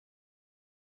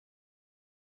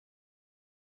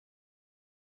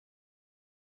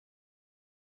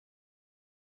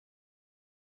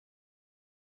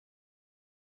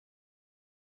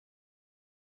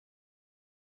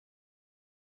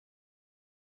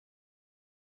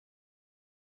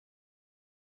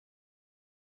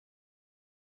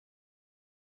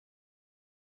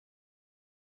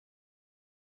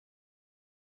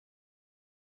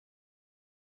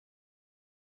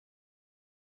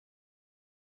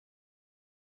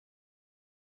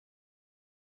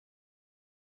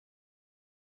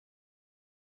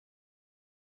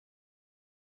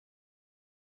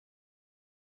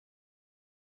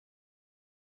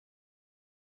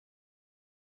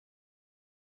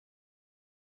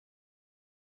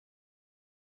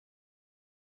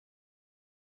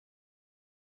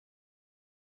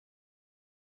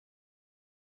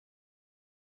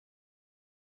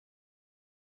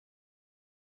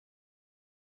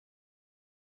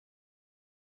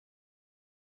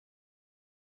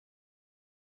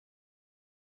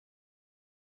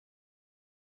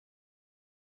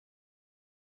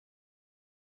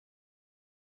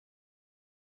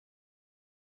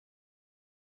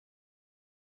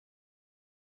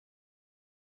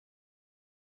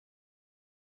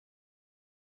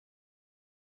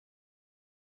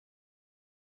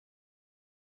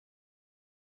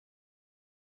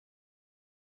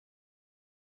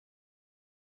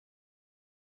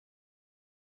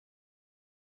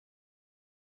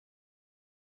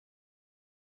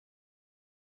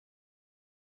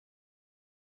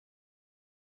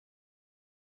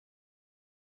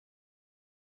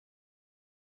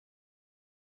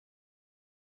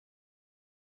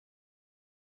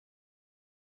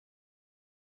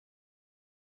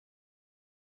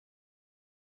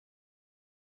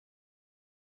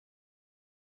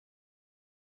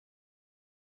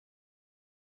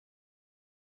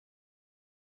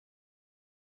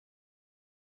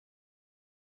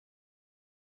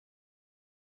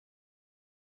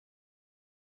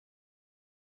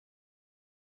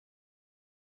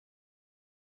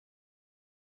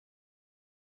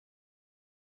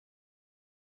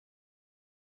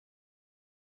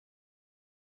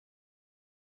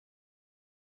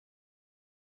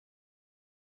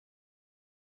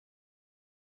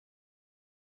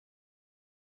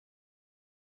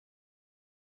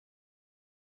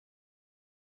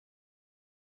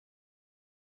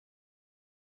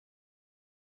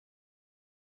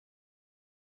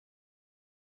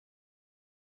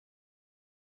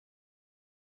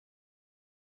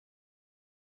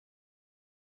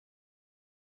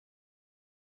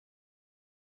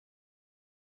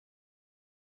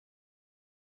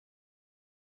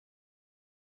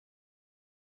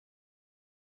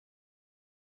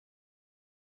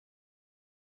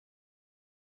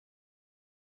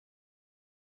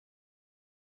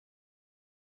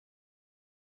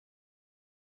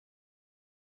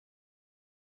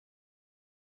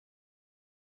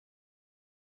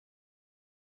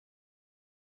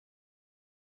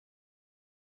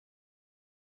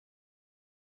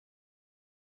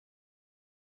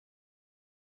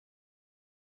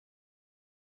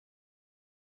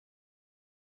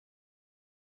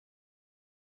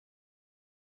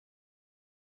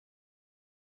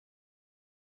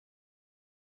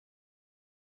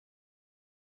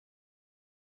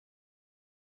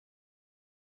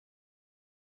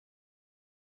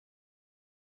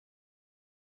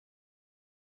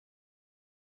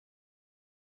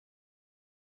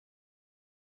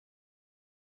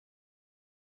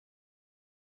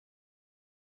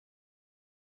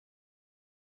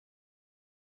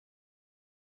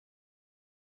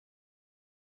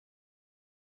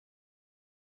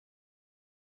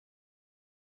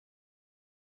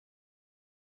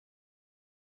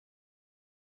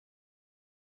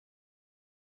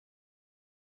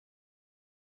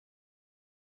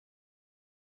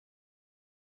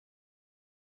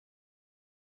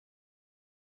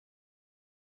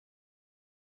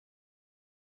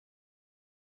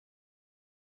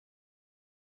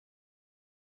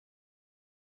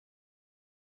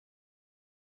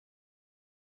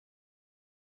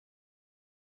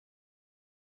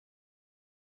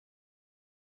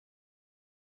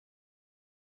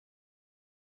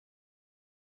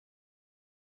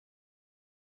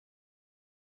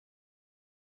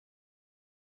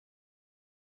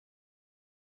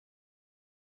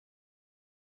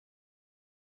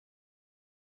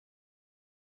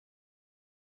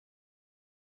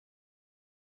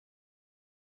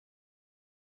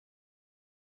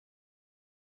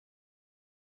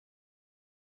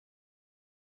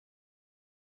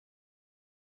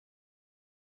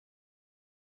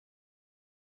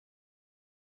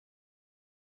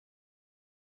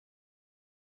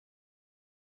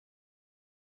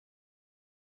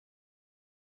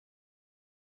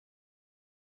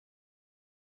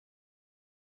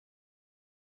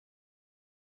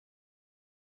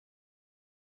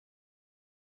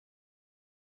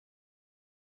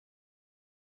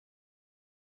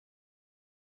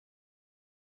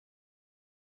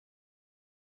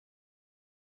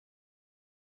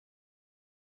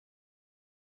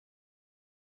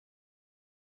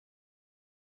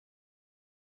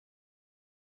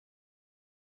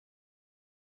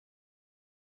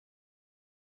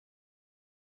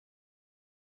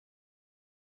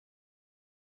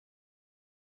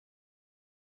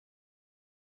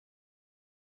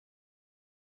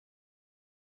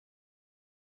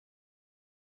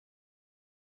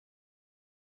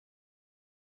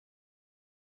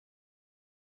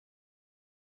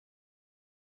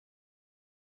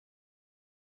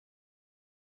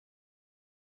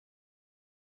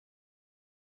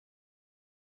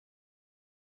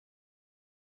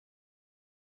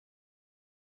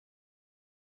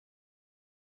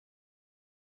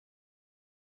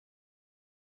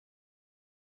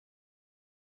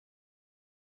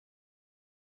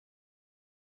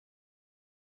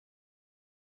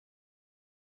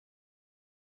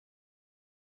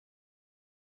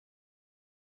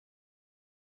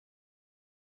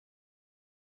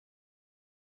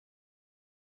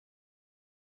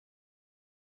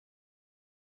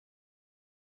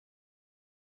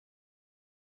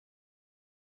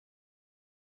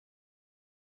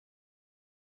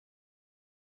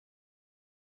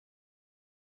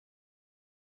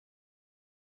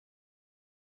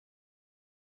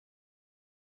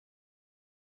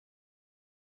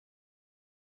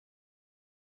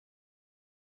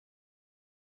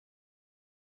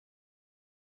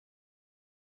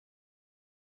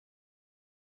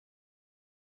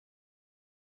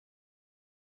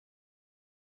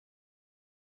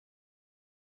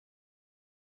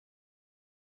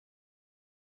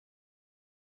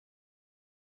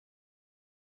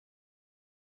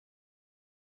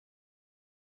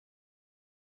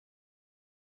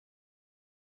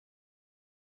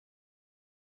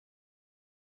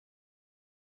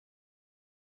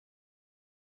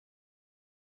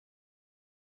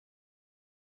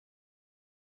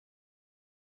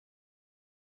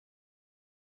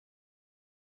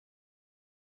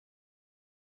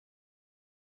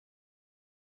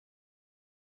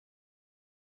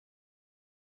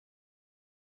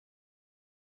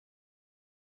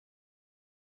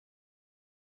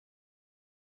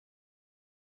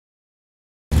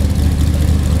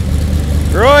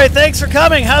Troy, thanks for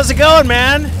coming. How's it going,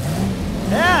 man?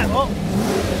 Yeah, well,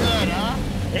 good, huh?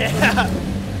 Yeah,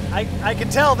 I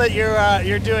can tell that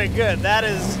you're doing good. That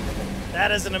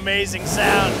is an amazing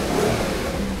sound.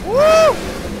 Woo!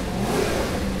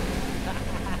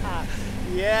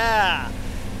 Yeah,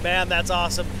 man, that's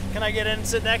awesome. Can I get in and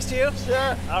sit next to you?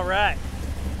 Sure. All right.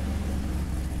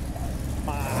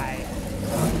 Bye.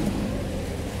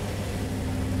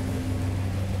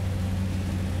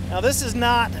 Now this is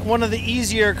not one of the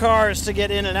easier cars to get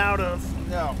in and out of.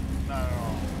 No, not at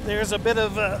all. There's a bit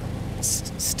of a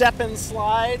step and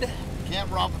slide. Can't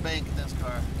rob the bank in this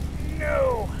car.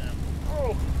 No.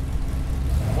 Oh.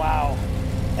 Wow.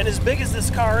 And as big as this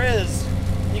car is,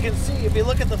 you can see if you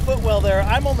look at the footwell there,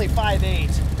 I'm only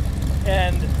 5'8",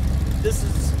 and this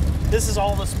is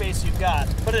all the space you've got,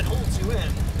 but it holds you in.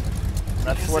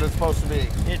 That's what it's supposed to be.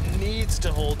 It needs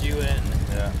to hold you in.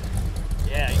 Yeah.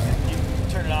 Yeah, you can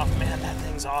turn it off. Man, that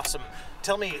thing's awesome.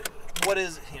 Tell me, what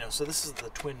is, so this is the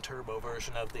twin turbo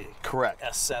version of the Correct.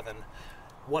 S7.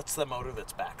 What's the motor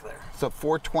that's back there? It's a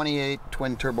 428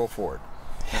 twin turbo Ford.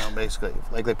 Basically,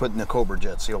 like they put in the Cobra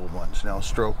jets, the old ones,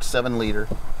 stroked 7 liter.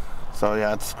 So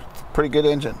yeah, it's a pretty good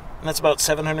engine. And that's about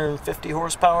 750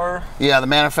 horsepower? Yeah, the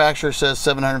manufacturer says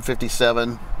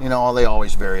 757. They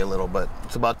always vary a little, but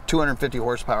it's about 250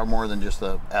 horsepower more than just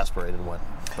the aspirated one,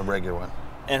 the regular one.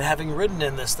 And having ridden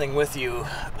in this thing with you,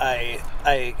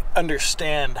 I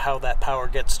understand how that power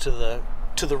gets to the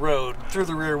road through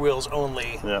the rear wheels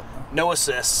only. Yeah. No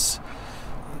assists.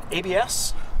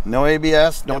 ABS? No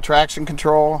ABS, no traction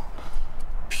control.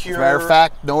 Pure. As a matter of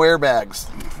fact, no airbags.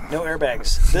 No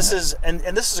airbags. This is and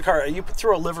this is a car. You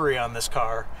throw a livery on this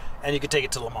car, and you could take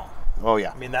it to Le Mans. Oh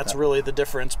yeah. I mean, that's really the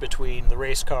difference between the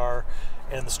race car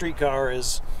and the street car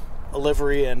is a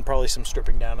livery and probably some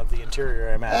stripping down of the interior,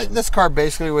 I imagine. This car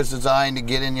basically was designed to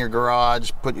get in your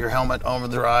garage, put your helmet on the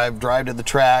drive to the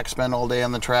track, spend all day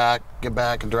on the track, get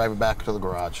back and drive it back to the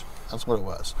garage. That's what it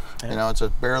was. Yeah. It's a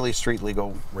barely street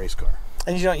legal race car.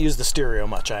 And you don't use the stereo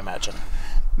much, I imagine.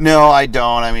 No, I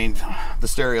don't. I mean, the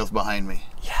stereo's behind me.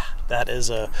 Yeah, that is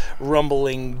a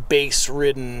rumbling,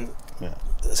 bass-ridden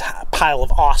pile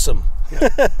of awesome. Yeah.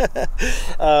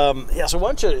 So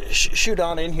why don't you shoot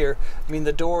on in here? I mean,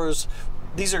 the doors,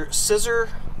 these are scissor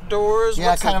doors?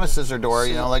 Yeah, kind of a scissor door,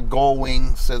 like gull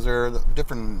wing, scissor,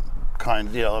 different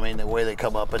kind, the way they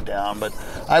come up and down, but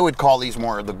I would call these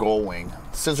more the gull wing.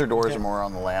 Scissor doors are more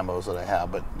on the Lambos that I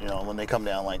have, but when they come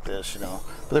down like this,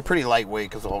 but they're pretty lightweight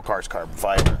because the whole car's carbon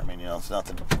fiber. I mean, it's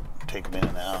nothing to take them in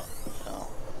and out.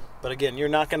 But again, you're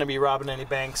not going to be robbing any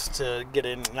banks to get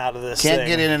in and out of this thing. Can't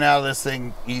get in and out of this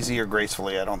thing easy or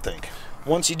gracefully, I don't think.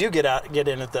 Once you do get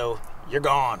in it, though, you're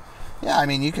gone. Yeah, I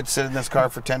mean, you could sit in this car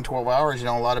for 10, 12 hours.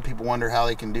 A lot of people wonder how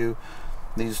they can do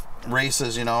these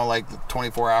races, like the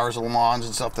 24 hours of Le Mans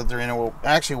and stuff that they're in. Well,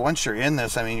 actually, once you're in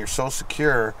this, I mean, you're so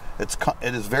secure. It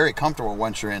is very comfortable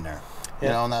once you're in there.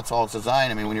 Yeah. And that's all it's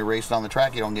designed. I mean, when you're racing on the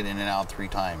track, you don't get in and out 3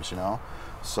 times,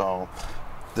 So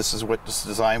this is what it's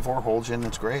designed for. Holds you in.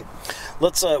 It's great.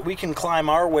 Let's we can climb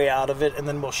our way out of it, and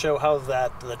then we'll show how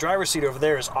the driver's seat over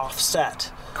there is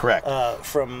offset. Correct.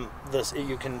 From this,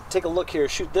 you can take a look here.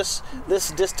 Shoot this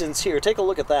distance here. Take a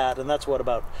look at that, and that's what,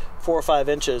 about 4 or 5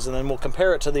 inches, and then we'll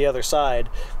compare it to the other side.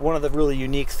 One of the really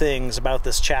unique things about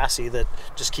this chassis that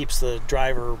just keeps the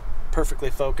driver perfectly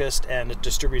focused and it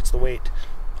distributes the weight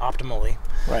optimally.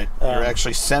 Right. You're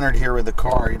actually centered here with the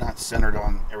car. You're not centered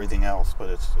on everything else,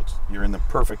 but you're in the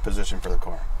perfect position for the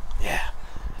car. Yeah,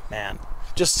 man.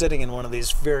 Just sitting in one of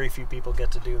these, very few people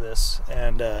get to do this,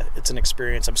 and it's an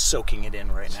experience. I'm soaking it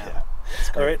in right now. Yeah,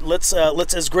 all right, let's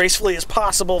as gracefully as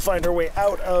possible find our way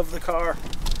out of the car.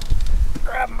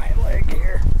 Grab my leg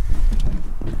here.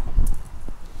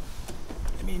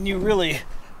 I mean, you really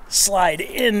slide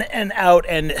in and out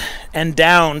and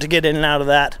down to get in and out of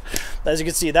that. As you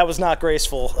can see, that was not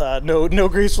graceful. No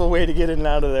graceful way to get in and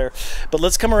out of there. But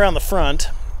let's come around the front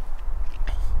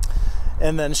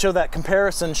and then show that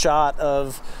comparison shot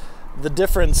of the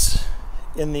difference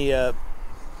in the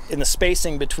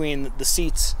spacing between the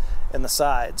seats and the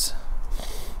sides.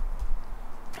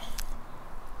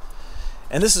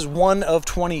 And this is one of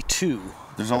 22.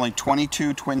 There's only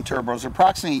 22 twin turbos.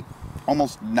 Approximately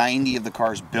almost 90 of the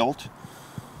cars built,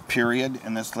 period,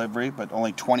 in this livery, but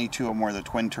only 22 of them were the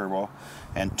twin turbo,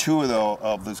 and 2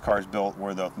 of those cars built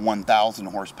were the 1,000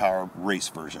 horsepower race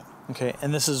version. Okay,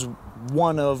 and this is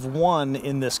one of one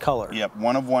in this color. Yep,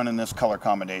 one of one in this color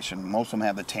combination. Most of them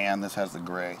have the tan. This has the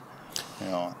gray.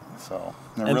 So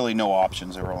there are really no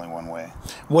options. They're only one way.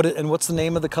 What's the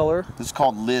name of the color? This is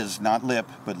called Liz, not Lip,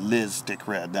 but Liz Stick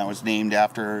Red. That was named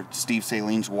after Steve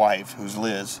Saleen's wife, who's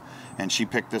Liz, and she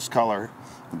picked this color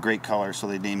Great color, so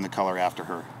they named the color after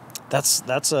her.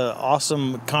 That's a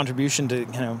awesome contribution to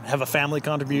have a family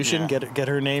contribution. Yeah. Get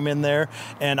her name in there,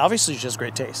 and obviously she has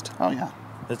great taste. Oh yeah.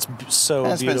 It's so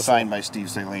and it's beautiful. been signed by Steve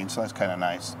Saleen, so that's kind of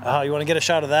nice. You want to get a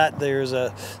shot of that? There's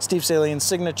a Steve Saleen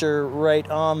signature right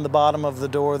on the bottom of the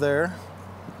door there.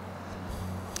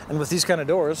 And with these kind of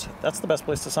doors, that's the best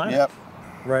place to sign Yep.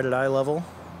 it. Right at eye level.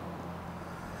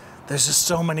 There's just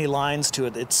so many lines to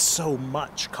it. It's so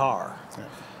much car. Yeah.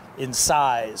 In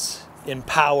size, in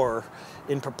power,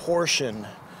 in proportion.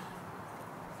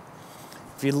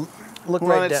 If you look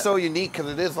right down. It's so unique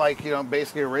because it is like,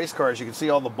 basically a race car. As you can see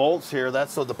all the bolts here,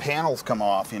 that's so the panels come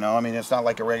off, I mean, it's not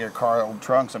like a regular car, old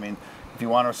trunks. I mean, if you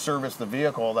want to service the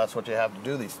vehicle, that's what you have to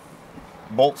do. These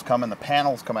bolts come and the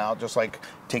panels come out, just like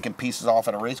taking pieces off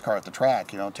at a race car at the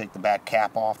track, take the back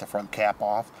cap off, the front cap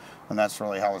off, and that's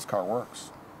really how this car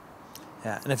works.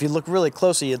 Yeah, and if you look really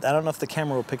closely, I don't know if the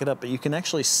camera will pick it up, but you can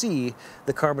actually see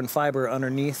the carbon fiber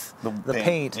underneath the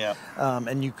paint. Yeah.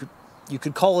 And you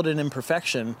could call it an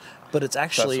imperfection, but it's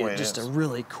actually just a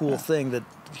really cool thing that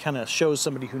kind of shows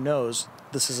somebody who knows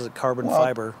this is a carbon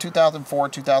fiber. 2004,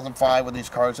 2005, with these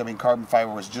cars, I mean, carbon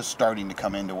fiber was just starting to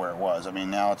come into where it was. I mean,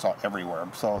 now it's all everywhere.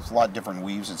 So it's a lot of different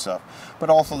weaves and stuff.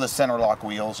 But also the center lock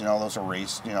wheels, those are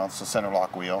raced, it's a center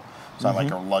lock wheel. It's not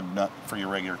like a lug nut for your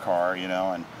regular car,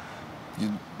 and it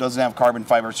doesn't have carbon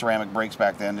fiber ceramic brakes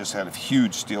back then, just had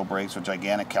huge steel brakes with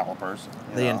gigantic calipers.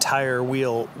 The entire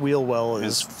wheel well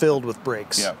is filled with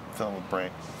brakes. Yeah, filled with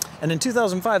brakes. And in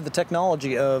 2005, the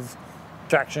technology of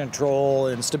traction control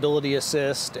and stability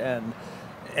assist and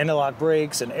anti-lock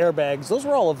brakes and airbags, those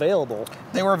were all available.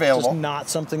 They were available. Just not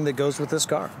something that goes with this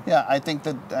car. Yeah, I think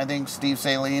Steve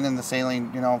Saleen and the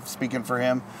Saleen, speaking for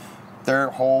him, their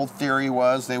whole theory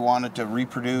was they wanted to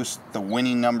reproduce the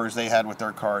winning numbers they had with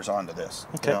their cars onto this.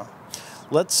 Okay.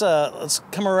 Let's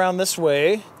come around this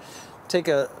way, take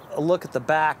a look at the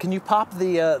back. Can you pop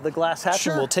the glass hatch?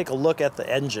 Sure. And we'll take a look at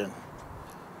the engine.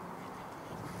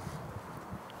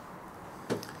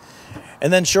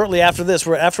 And then shortly after this,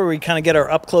 after we kind of get our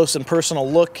up-close and personal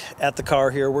look at the car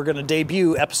here, we're going to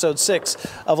debut episode 6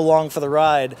 of Along for the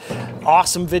Ride.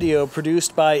 Awesome video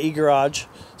produced by eGarage,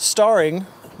 starring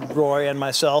Roy and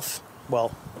myself,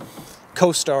 well,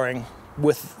 co-starring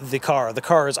with the car. The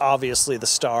car is obviously the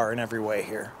star in every way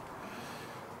here.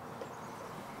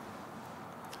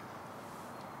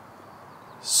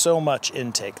 So much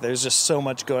intake. There's just so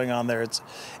much going on there. It's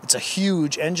a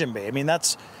huge engine bay. I mean,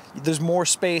 there's more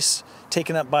space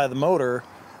taken up by the motor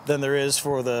than there is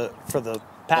for the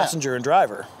passenger and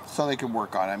driver. So they can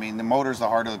work on it. I mean, the motor's the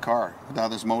heart of the car. Without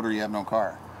this motor, you have no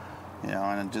car.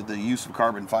 And the use of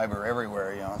carbon fiber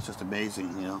everywhere, it's just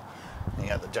amazing, You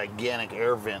got the gigantic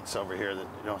air vents over here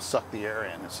that, suck the air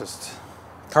in. It's just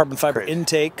carbon fiber crazy.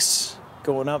 Intakes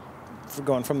going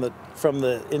from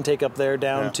the intake up there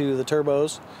down to the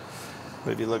turbos.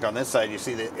 But if you look on this side, you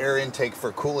see the air intake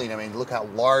for cooling. I mean, look how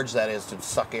large that is to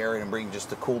suck air in and bring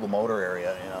just to cool the motor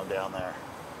area, down there.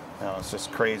 It's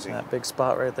just crazy. That big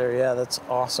spot right there, yeah, that's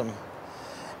awesome.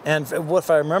 And what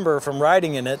if I remember from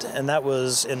riding in it, and that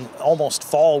was in almost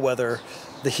fall weather,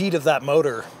 the heat of that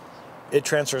motor, it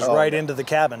transfers right into the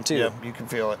cabin too. Yep, you can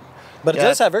feel it. But it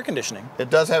does have air conditioning.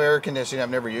 It does have air conditioning. I've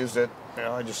never used it.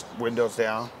 I just windows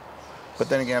down. But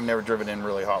then again, I've never driven in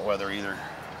really hot weather either.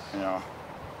 Can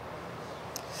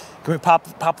we pop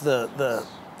the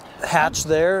hatch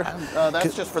there?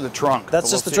 That's just for the trunk. That's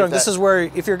just the trunk. This is where,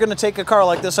 if you're going to take a car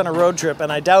like this on a road trip,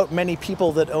 and I doubt many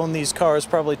people that own these cars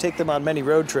probably take them on many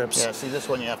road trips. Yeah, see, this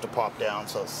one you have to pop down,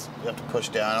 so you have to push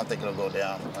down. I don't think it'll go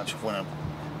down.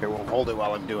 Here, we'll hold it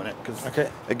while I'm doing it. Because,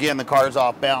 again, the car's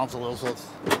off balance a little, so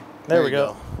there we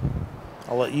go.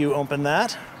 I'll let you open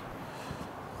that.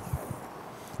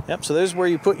 Yep, so there's where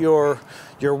you put your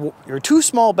 2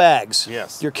 small bags.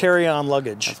 Yes. Your carry-on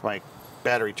luggage. That's my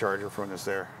battery charger from this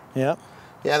there. Yep.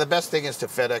 Yeah, the best thing is to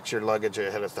FedEx your luggage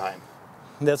ahead of time.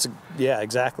 Yeah,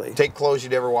 exactly. Take clothes you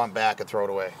never want back and throw it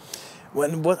away.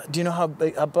 Do you know how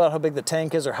big the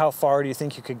tank is, or how far do you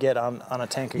think you could get on a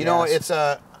tank of gas?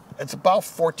 It's about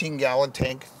 14-gallon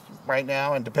tank right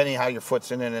now, and depending how your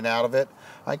foot's in and out of it,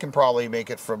 I can probably make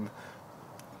it from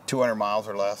 200 miles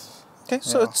or less. Okay,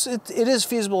 so it is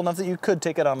feasible enough that you could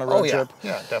take it on a road trip.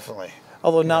 Yeah, definitely.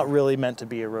 Although not really meant to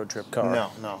be a road trip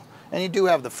car. No. And you do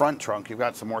have the front trunk. You've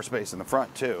got some more space in the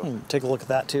front, too. Take a look at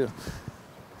that, too.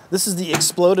 This is the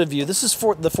exploded view. This is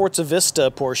for the Forza Vista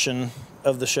portion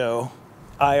of the show,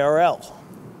 IRL.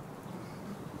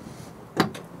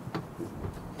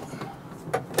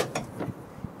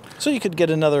 So you could get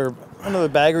another Another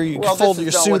bag, or you can Well, fold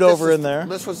your suit over in there.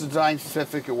 This was designed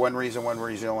specific to one reason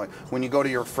only. When you go to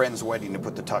your friend's wedding to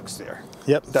put the tux there.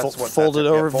 Yep. That's what fold it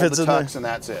over, fold fits the in there. tux, and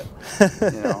that's it.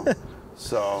 You know.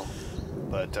 So,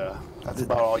 but that's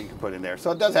about all you can put in there.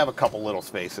 So it does have a couple little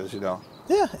spaces, you know.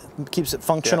 Yeah, it keeps it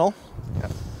functional. Yeah.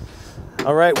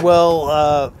 All right,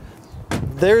 well,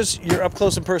 there's your up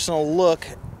close and personal look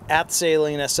at the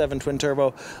Saleen S7 Twin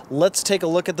Turbo. Let's take a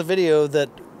look at the video that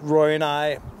Roy and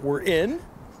I were in,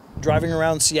 driving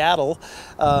around Seattle,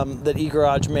 that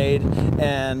eGarage made,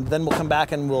 and then we'll come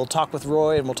back and we'll talk with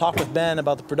Roy and we'll talk with Ben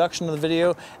about the production of the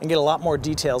video and get a lot more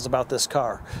details about this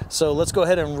car. So let's go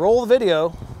ahead and roll the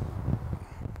video.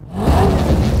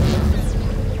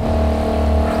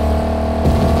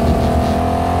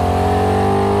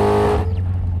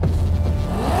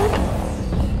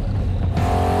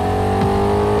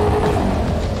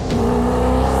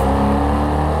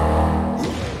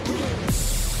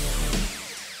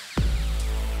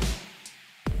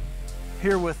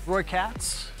 Here with Roy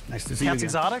Katz. Nice to see you Katz again.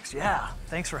 Exotics. Yeah,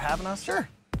 thanks for having us. Sure.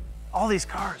 All these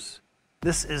cars.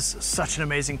 This is such an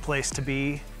amazing place to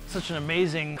be. Such an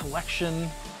amazing collection.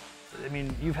 I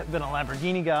mean, you've been a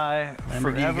Lamborghini guy Lamborghini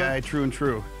forever. guy, true and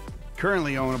true.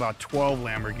 Currently own about 12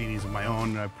 Lamborghinis of my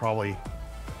own. I've probably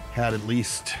had at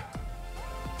least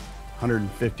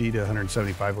 150 to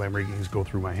 175 Lamborghinis go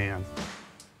through my hands.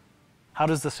 How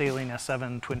does the Saleen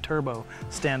S7 Twin Turbo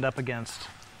stand up against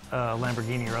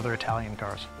Lamborghini or other Italian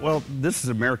cars? Well, this is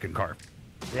an American car.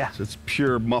 Yeah. So it's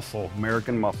pure muscle,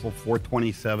 American muscle,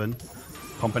 427,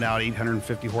 pumping out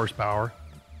 850 horsepower.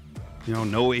 You know,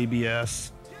 no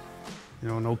ABS, you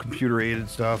know, no computer-aided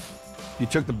stuff. If you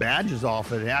took the badges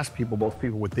off and asked people, most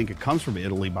people would think it comes from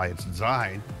Italy by its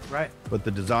design. Right. But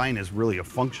the design is really a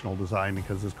functional design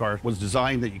because this car was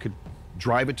designed that you could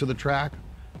drive it to the track,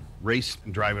 race,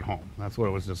 and drive it home. That's what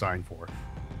it was designed for.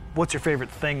 What's your favorite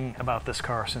thing about this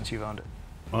car since you've owned it?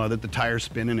 That the tires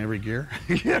spin in every gear.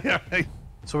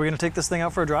 So we're gonna take this thing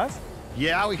out for a drive?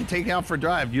 Yeah, we can take it out for a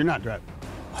drive. You're not driving.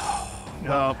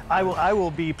 No. I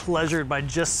will be pleasured by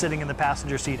just sitting in the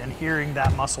passenger seat and hearing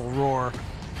that muscle roar.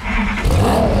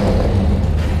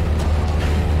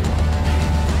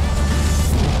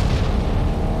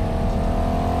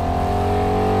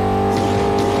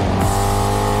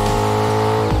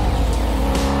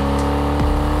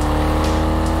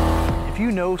 If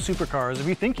you know supercars, if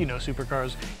you think you know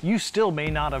supercars, you still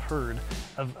may not have heard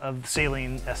of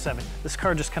Saleen S7. This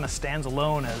car just kind of stands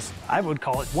alone as, I would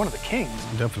call it, one of the kings.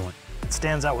 Definitely. It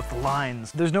stands out with the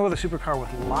lines. There's no other supercar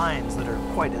with lines that are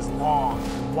quite as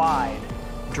long, wide,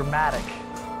 dramatic.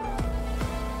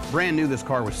 Brand new, this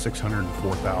car was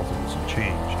 604,000 and some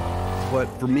change. But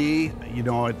for me, you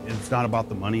know, it's not about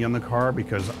the money on the car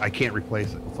because I can't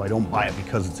replace it. So I don't buy it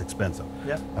because it's expensive.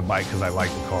 Yep. I buy it because I like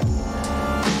the car.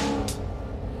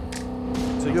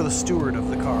 So you're the steward of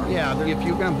the car. Yeah, if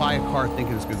you're gonna buy a car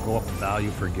thinking it's gonna go up in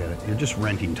value, forget it. You're just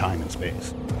renting time and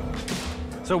space.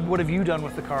 So what have you done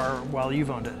with the car while you've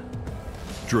owned it?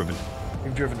 Driven.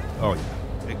 You've driven it. Oh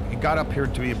yeah. It got up here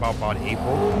to me about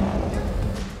April.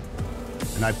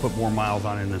 And I put more miles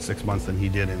on it in 6 months than he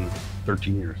did in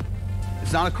 13 years.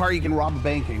 It's not a car you can rob a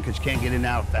bank in because you can't get in and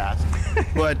out fast.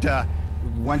 But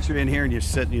once you're in here and you're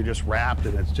sitting, you're just wrapped,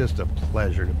 and it's just a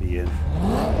pleasure to be in.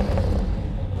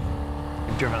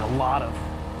 You've driven a lot of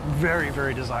very,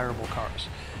 very desirable cars.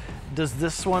 Does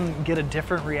this one get a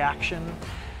different reaction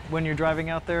when you're driving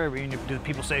out there? I mean, do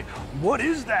people say, what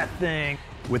is that thing?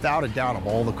 Without a doubt, of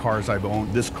all the cars I've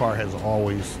owned, this car has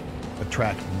always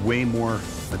attracted way more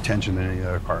attention than any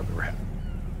other car I've ever had.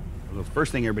 The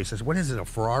first thing everybody says, what is it, a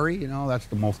Ferrari? You know, that's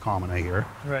the most common I hear.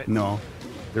 Right. No,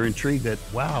 they're intrigued that,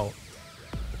 wow,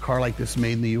 a car like this is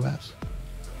made in the US.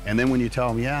 And then when you tell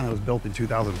them, yeah, it was built in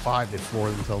 2005, they floor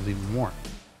themselves even more.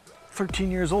 13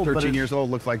 years old. 13 years old,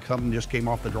 looks like something just came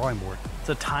off the drawing board. It's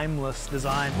a timeless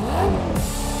design.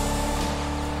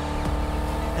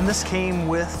 And this came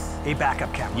with a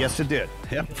backup camera. Yes, it did.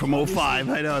 Yep, from 05.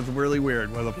 I know, it's really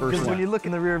weird. Well, the first Because one. when you look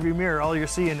in the rearview mirror, all you're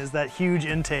seeing is that huge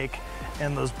intake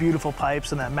and those beautiful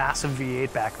pipes and that massive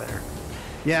V8 back there.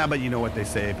 Yeah, but you know what they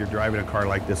say, if you're driving a car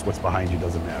like this, what's behind you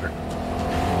doesn't matter.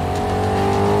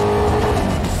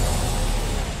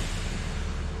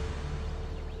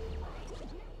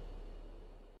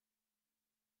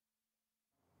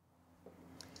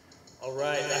 All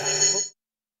right.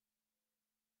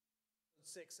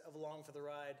 6 of Along for the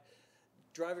Ride.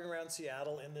 Driving around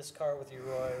Seattle in this car with you,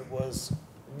 Roy, was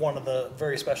one of the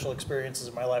very special experiences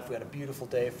of my life. We had a beautiful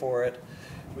day for it.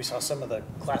 We saw some of the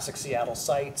classic Seattle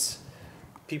sights.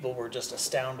 People were just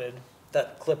astounded.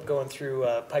 That clip going through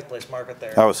Pike Place Market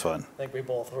there. That was fun. I think we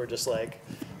both were just like,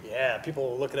 Yeah,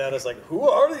 people were looking at us like, who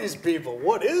are these people?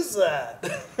 What is that?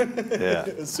 Yeah.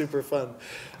 It was super fun.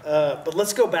 But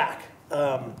let's go back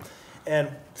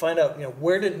and find out,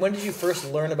 when did you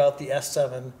first learn about the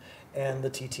S7 and the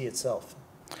TT itself,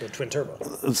 the twin turbo?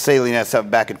 Saleen S7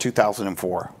 back in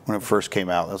 2004 when it first came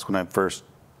out. That's when I first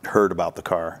heard about the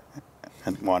car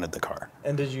and wanted the car.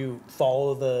 And did you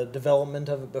follow the development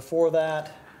of it before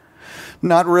that?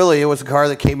 Not really. It was a car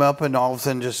that came up and all of a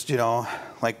sudden just,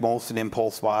 like most, an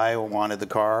impulse buy, I wanted the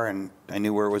car and I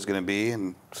knew where it was going to be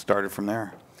and started from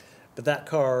there. But that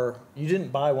car, you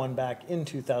didn't buy one back in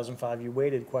 2005. You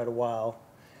waited quite a while.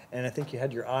 And I think you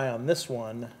had your eye on this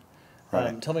one.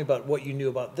 Right. Tell me about what you knew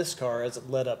about this car as it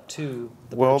led up to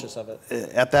the purchase of it.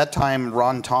 At that time,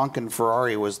 Ron Tonkin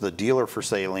Ferrari was the dealer for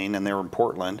Saleen, and they were in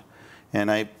Portland.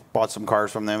 And I bought some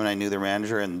cars from them, and I knew their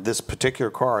manager. And this particular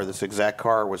car, this exact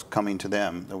car, was coming to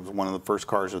them. It was one of the first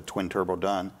cars with twin turbo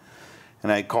done.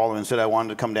 And I called them and said I wanted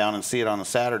to come down and see it on a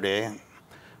Saturday.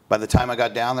 By the time I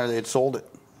got down there, they had sold it.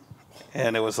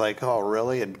 And it was like, oh,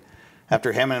 really? And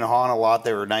after hemming and hawing a lot,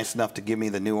 they were nice enough to give me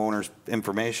the new owner's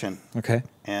information. Okay.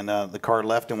 And the car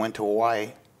left and went to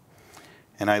Hawaii.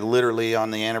 And I literally, on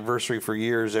the anniversary for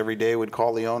years, every day would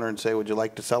call the owner and say, would you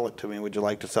like to sell it to me? Would you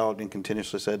like to sell it? And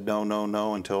continuously said no, no,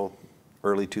 no until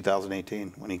early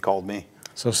 2018 when he called me.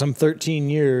 So some 13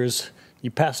 years,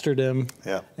 you pestered him.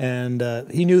 Yeah. And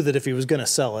he knew that if he was going to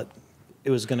sell it,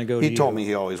 it was going to go to you. He told me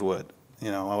he always would.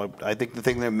 I think the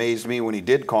thing that amazed me when he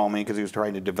did call me, because he was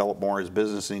trying to develop more of his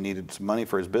business and he needed some money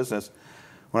for his business,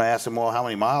 when I asked him, well, how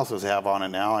many miles does it have on it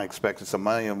now? I expected some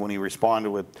money. And when he responded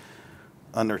with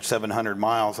under 700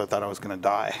 miles, I thought I was going to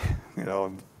die.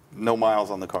 No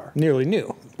miles on the car. Nearly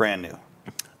new. Brand new.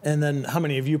 And then how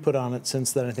many have you put on it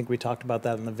since then? I think we talked about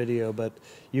that in the video, but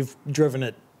you've driven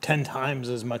it 10 times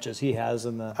as much as he has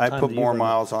in the I time put that more you've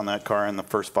miles on that car in the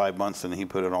first 5 months than he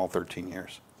put in all 13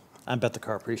 years. I bet the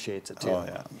car appreciates it too. Oh,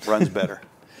 yeah. Runs better.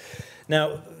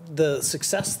 Now, the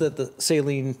success that the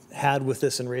Saleen had with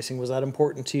this in racing, was that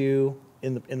important to you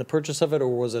in the purchase of it, or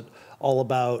was it all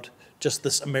about just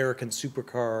this American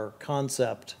supercar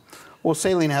concept? Well,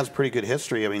 Saleen has pretty good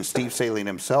history. I mean, Steve Saleen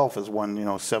himself has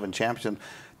won, 7 championships.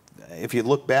 If you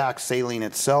look back, Saleen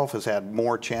itself has had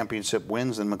more championship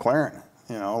wins than McLaren.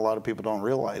 A lot of people don't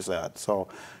realize that. So,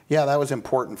 yeah, that was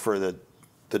important for the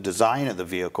design of the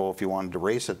vehicle if you wanted to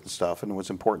race it and stuff, and it was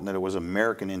important that it was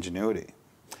American ingenuity.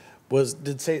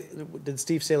 Did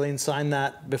Steve Saleen sign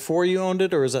that before you owned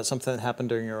it, or is that something that happened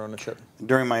during your ownership?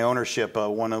 During my ownership,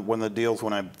 one of the deals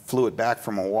when I flew it back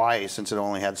from Hawaii, since it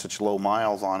only had such low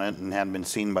miles on it and hadn't been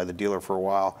seen by the dealer for a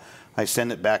while, I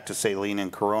sent it back to Saleen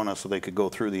in Corona so they could go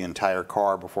through the entire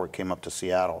car before it came up to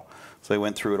Seattle. So they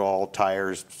went through it all,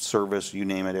 tires, service, you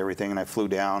name it, everything, and I flew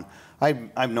down.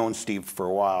 I've known Steve for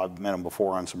a while. I've met him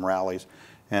before on some rallies,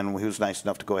 and he was nice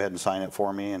enough to go ahead and sign it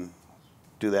for me and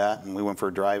do that. And we went for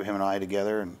a drive, him and I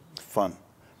together, and fun.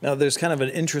 Now, there's kind of an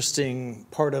interesting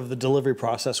part of the delivery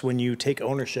process. When you take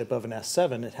ownership of an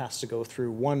S7, it has to go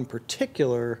through one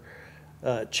particular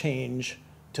change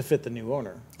to fit the new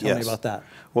owner. Tell me about that.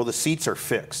 Well, the seats are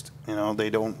fixed.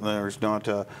 There's not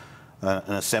an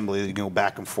assembly that you can go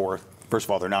back and forth. First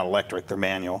of all, they're not electric, they're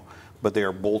manual, but they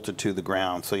are bolted to the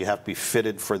ground. So you have to be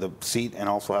fitted for the seat and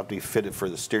also have to be fitted for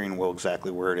the steering wheel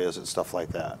exactly where it is and stuff like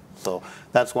that. So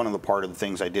that's one of the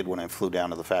things I did when I flew down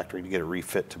to the factory to get it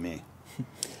refit to me.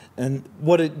 And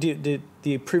what did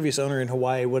the previous owner in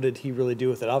Hawaii, what did he really do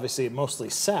with it? Obviously, it mostly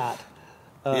sat.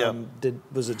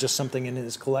 Was it just something in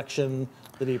his collection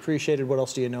that he appreciated? What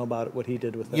else do you know about it, what he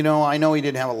did with it? I know he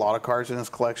didn't have a lot of cars in his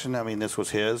collection. I mean, this was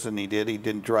his, and he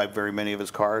didn't drive very many of his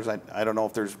cars. I don't know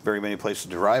if there's very many places to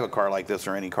drive a car like this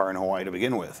or any car in Hawaii to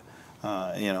begin with.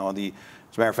 As a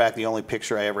matter of fact, the only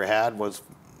picture I ever had was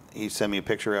he sent me a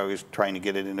picture. I was trying to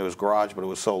get it into his garage, but it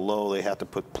was so low they had to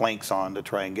put planks on to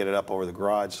try and get it up over the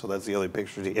garage. So that's the only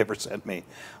pictures he ever sent me.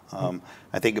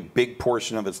 I think a big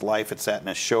portion of its life, it sat in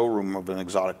a showroom of an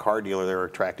exotic car dealer. They were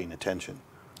attracting attention.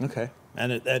 Okay,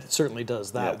 and it certainly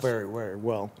does that very, very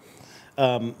well.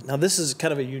 Now, this is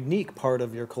kind of a unique part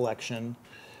of your collection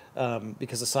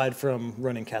because aside from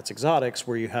running Cat's Exotics,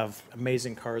 where you have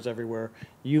amazing cars everywhere,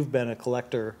 you've been a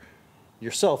collector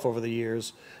yourself over the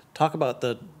years. Talk about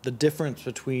the difference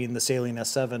between the Saleen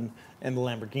S7 and the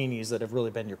Lamborghinis that have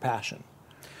really been your passion.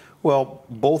 Well,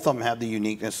 both of them have the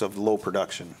uniqueness of low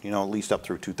production, at least up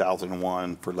through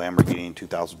 2001 for Lamborghini and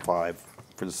 2005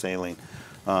 for the Saleen.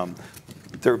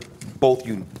 They're both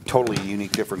totally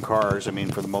unique, different cars. I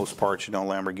mean, for the most part,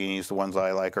 Lamborghinis, the ones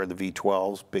I like are the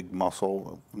V12s, big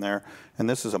muscle in there. And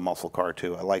this is a muscle car,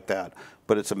 too. I like that.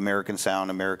 But it's American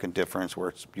sound, American difference, where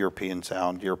it's European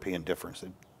sound, European difference.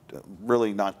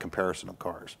 Really not comparison of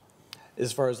cars.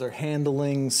 as far as their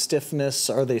handling, stiffness?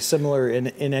 Are they similar in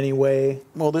any way?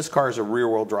 Well, this car is a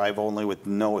rear-wheel drive only with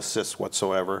no assist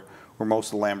whatsoever, where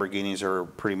most of the Lamborghinis are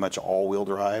pretty much all-wheel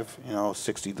drive,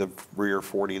 60 the rear,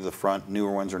 40 the front.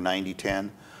 Newer ones are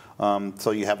 90-10.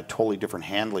 So you have a totally different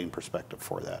handling perspective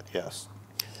for that, yes.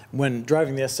 When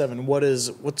driving the S7,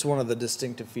 what's one of the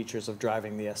distinctive features of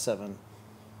driving the S7?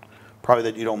 Probably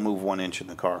that you don't move 1 inch in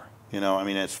the car. I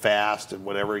mean, it's fast and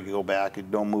whatever, you go back, you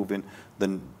don't move in.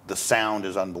 The sound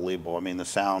is unbelievable. I mean, the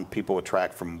sound, people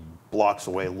attract from blocks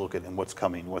away looking and what's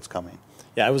coming.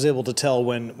 Yeah, I was able to tell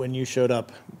when you showed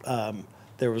up,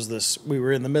 there was this, we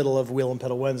were in the middle of Wheel and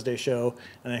Pedal Wednesday show,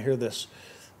 and I hear this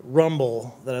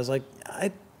rumble that I was like,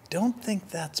 I don't think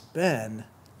that's Ben.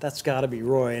 That's got to be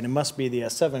Roy, and it must be the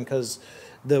S7 because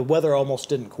the weather almost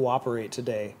didn't cooperate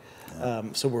today.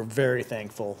 So we're very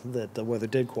thankful that the weather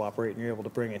did cooperate and you're able to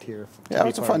bring it here. Yeah, it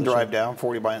was a fun drive down,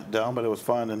 40 down, but it was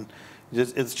fun. And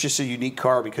it's just a unique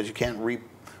car because you can't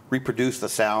reproduce the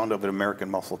sound of an American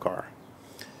muscle car.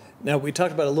 Now, we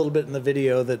talked about a little bit in the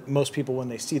video that most people, when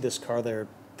they see this car,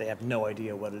 they have no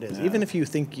idea what it is. Yeah. Even if you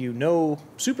think you know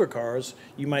supercars,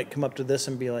 you might come up to this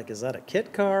and be like, is that a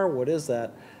kit car? What is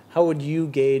that? How would you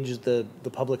gauge the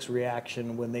public's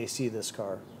reaction when they see this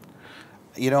car?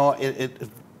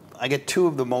 I get two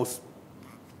of the most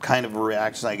kind of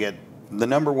reactions I get. The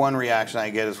number one reaction I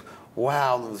get is,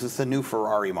 wow, is this a new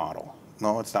Ferrari model?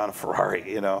 No, it's not a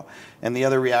Ferrari, And the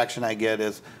other reaction I get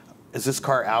is this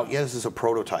car out yet? Is this a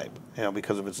prototype?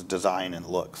 Because of its design and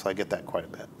look. So I get that quite a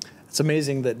bit. It's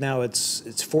amazing that now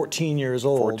it's 14 years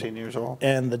old. 14 years old.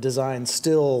 And the design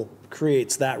still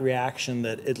creates that reaction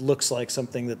that it looks like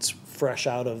something that's fresh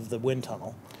out of the wind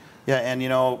tunnel. Yeah, and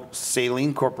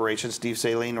Saleen Corporation, Steve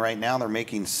Saleen, right now they're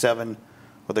making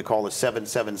what they call the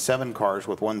 777 cars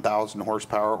with 1,000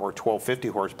 horsepower or 1,250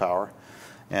 horsepower,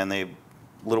 and they a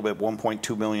little bit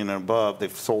 1.2 million and above.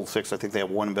 They've sold 6. I think they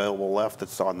have 1 available left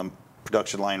that's on the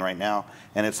production line right now,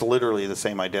 and it's literally the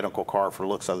same identical car for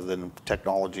looks, other than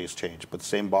technology has changed, but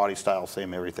same body style,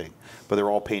 same everything, but they're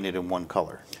all painted in one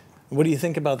color. What do you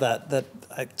think about that? That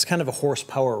it's kind of a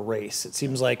horsepower race. It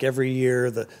seems like every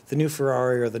year the new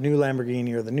Ferrari or the new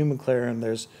Lamborghini or the new McLaren,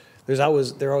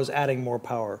 they're always adding more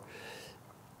power.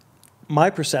 My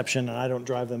perception, and I don't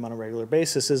drive them on a regular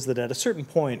basis, is that at a certain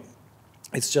point,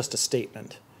 it's just a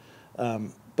statement.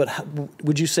 But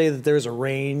would you say that there's a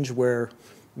range where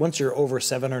once you're over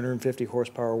 750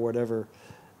 horsepower or whatever,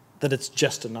 that it's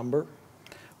just a number?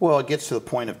 Well, it gets to the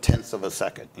point of tenths of a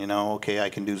second. Okay, I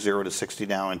can do 0 to 60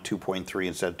 now in 2.3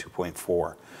 instead of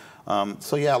 2.4.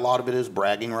 So yeah, a lot of it is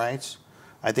bragging rights.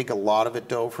 I think a lot of it,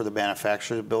 though, for the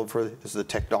manufacturer to build for is the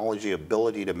technology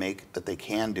ability to make that they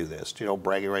can do this.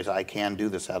 Bragging rights, I can do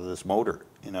this out of this motor.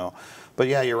 But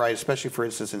yeah, you're right. Especially for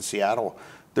instance in Seattle,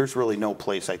 there's really no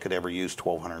place I could ever use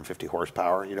 1,250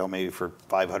 horsepower. Maybe for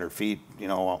 500 feet.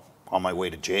 On my way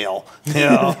to jail,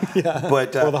 yeah.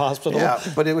 But or the hospital. Yeah,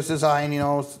 but it was designed.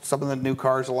 Some of the new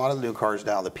cars, a lot of the new cars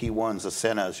now, the P1s, the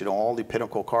Sennas, all the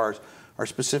pinnacle cars are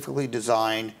specifically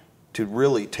designed to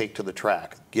really take to the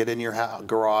track. Get in your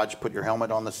garage, put your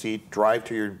helmet on the seat, drive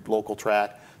to your local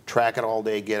track it all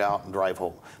day, get out and drive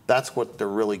home. That's what they're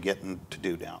really getting to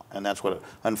do now, and that's what.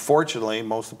 Unfortunately,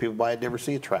 most of the people buy it never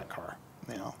see a track car.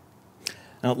 Now,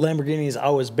 Lamborghini's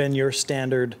always been your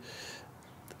standard.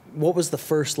 What was the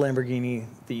first Lamborghini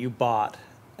that you bought,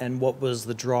 and what was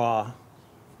the draw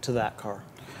to that car?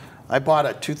 I bought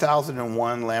a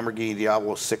 2001 Lamborghini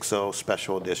Diablo 60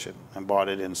 Special Edition. I bought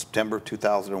it in September of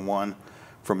 2001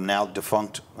 from now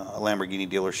defunct Lamborghini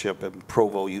dealership in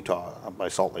Provo, Utah, by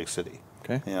Salt Lake City.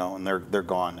 Okay. And they're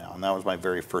gone now. And that was my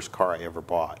very first car I ever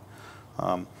bought.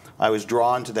 I was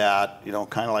drawn to that,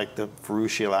 kind of like the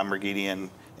Ferruccio Lamborghini and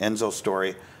Enzo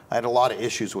story. I had a lot of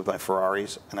issues with my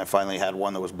Ferraris, and I finally had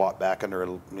one that was bought back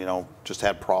under, just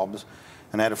had problems.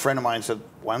 And I had a friend of mine said,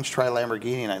 why don't you try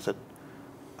Lamborghini? And I said,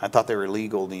 I thought they were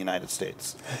illegal in the United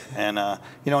States. And,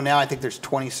 now I think there's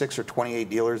 26 or 28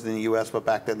 dealers in the U.S., but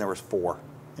back then there was 4,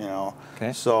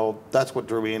 Okay. So that's what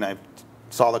drew me in. I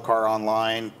saw the car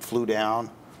online, flew down,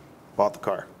 bought the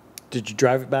car. Did you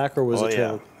drive it back, or was it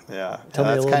totaled? Yeah. Tell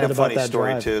me a little bit about that drive. That's kind of a funny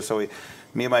story, too. So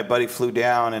me and my buddy flew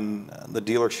down, and the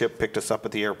dealership picked us up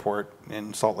at the airport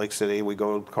in Salt Lake City. We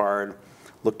go to the car,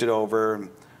 looked it over, and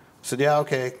said, yeah,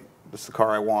 okay, this is the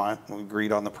car I want. We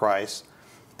agreed on the price,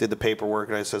 did the paperwork,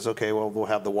 and I says, okay, well, we'll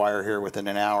have the wire here within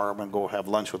an hour. I'm going to go have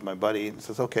lunch with my buddy. And he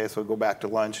says, okay, so we go back to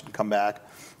lunch and come back.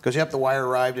 Because the wire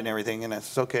arrived and everything. And I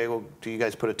says, okay, well, do you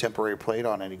guys put a temporary plate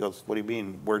on it? He goes, what do you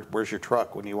mean? Where's your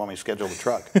truck? When do you want me to schedule the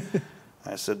truck?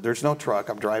 I said, there's no truck.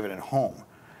 I'm driving it home.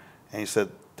 And he said,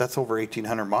 that's over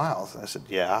 1,800 miles. I said,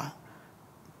 yeah,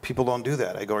 people don't do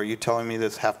that. I go, are you telling me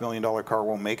this $500,000 car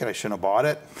won't make it? I shouldn't have bought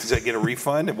it? Does I get a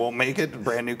refund? It won't make it? A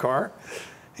brand new car?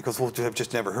 He goes, well, I've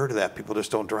just never heard of that. People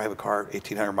just don't drive a car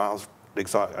 1,800 miles.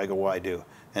 I go, well, I do.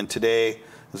 And today,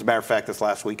 as a matter of fact, this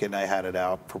last weekend I had it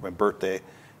out for my birthday,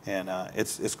 and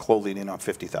it's closing in on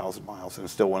 50,000 miles, and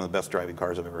it's still one of the best driving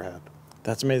cars I've ever had.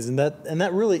 That's amazing.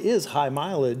 That really is high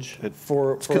mileage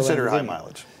for considered high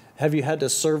mileage. Have you had to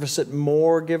service it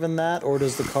more given that, or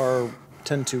does the car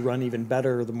tend to run even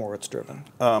better the more it's driven?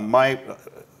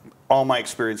 All my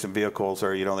experience in vehicles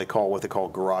are, they call what they call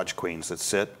garage queens that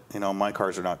sit. My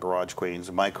cars are not garage queens.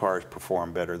 My cars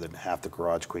perform better than half the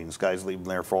garage queens. Guys leave them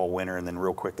there for all winter, and then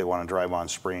real quick they want to drive on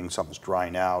spring. Something's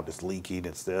drying out, it's leaking,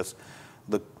 it's this.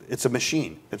 It's a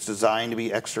machine. It's designed to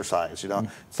be exercised.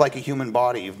 It's like a human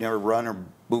body. You've never run or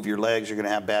moved your legs, you're going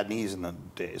to have bad knees in the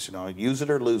days. Use it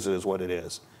or lose it is what it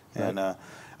is. Right. And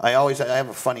I have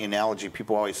a funny analogy.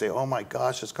 People always say, "Oh my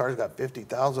gosh, this car's got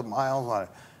 50,000 miles on it."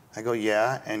 I go,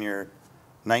 yeah, and your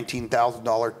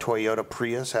 $19,000 Toyota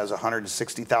Prius has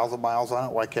 160,000 miles on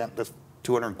it. Why can't this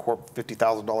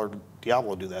 $250,000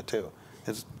 Diablo do that too?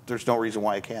 There's no reason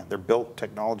why it can't. They're built.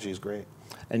 Technology is great.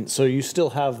 And so you still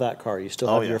have that car. You still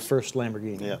have your first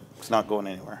Lamborghini. Yeah, it's not going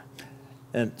anywhere.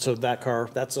 And so that car,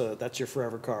 that's your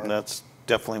forever car. That's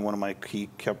definitely one of my key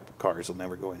kept cars. It'll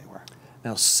never go anywhere.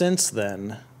 Now, since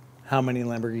then, how many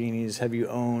Lamborghinis have you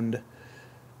owned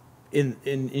in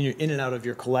and out of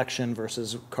your collection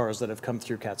versus cars that have come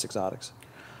through Cat's Exotics?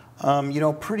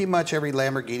 Pretty much every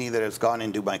Lamborghini that has gone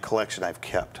into my collection I've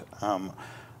kept.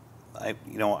 I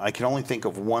can only think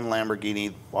of one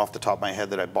Lamborghini off the top of my head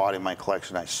that I bought in my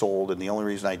collection I sold, and the only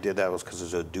reason I did that was because it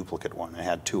was a duplicate one. I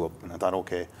had two of them, and I thought,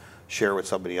 okay, share with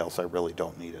somebody else. I really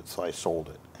don't need it, so I sold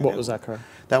it. What was that car?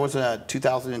 That was a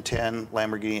 2010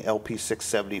 Lamborghini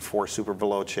LP670 4 Super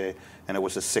Veloce, and it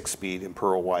was a 6-speed in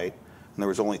pearl white. And there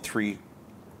was only 3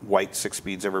 white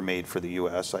 6-speeds ever made for the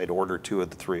U.S. I'd ordered 2 of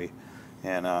the 3,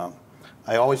 and I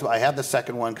had the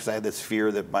second one because I had this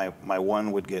fear that my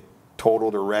one would get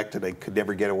totaled or wrecked, and I could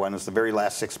never get a one. It's the very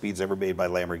last 6-speeds ever made by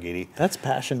Lamborghini. That's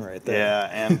passion right there. Yeah,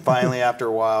 and finally after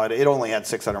a while, it only had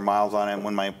 600 miles on it. And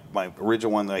when my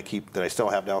original one that I still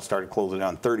have now started closing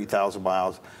on 30,000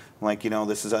 miles, I'm like,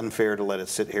 this is unfair to let it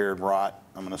sit here and rot.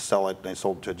 I'm going to sell it. And I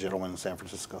sold it to a gentleman in San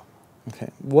Francisco.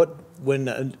 Okay. When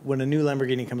a new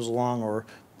Lamborghini comes along,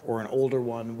 or an older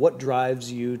one, what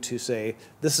drives you to say,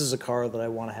 this is a car that I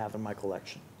want to have in my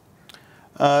collection?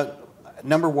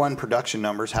 Number one, production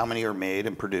numbers. How many are made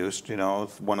and produced?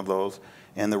 It's one of those.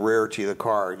 And the rarity of the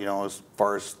car, as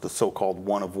far as the so-called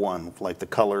one of one, like the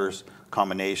colors,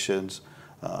 combinations,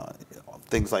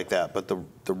 things like that. But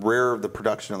the rare of the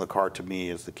production of the car to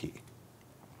me is the key.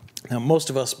 Now, most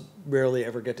of us rarely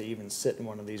ever get to even sit in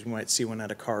one of these. We might see one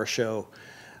at a car show.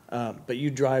 But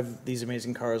you drive these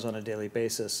amazing cars on a daily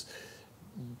basis.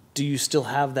 Do you still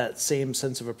have that same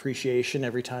sense of appreciation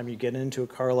every time you get into a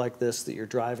car like this, that you're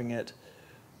driving it?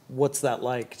 What's that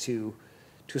like? To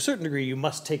a certain degree, you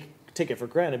must take it for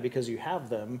granted because you have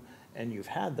them and you've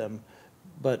had them.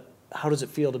 But how does it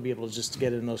feel to be able to just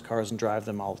get in those cars and drive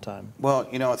them all the time? Well,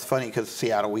 it's funny because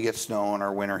Seattle, we get snow in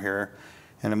our winter here.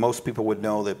 And most people would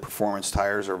know that performance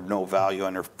tires are of no value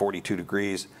under 42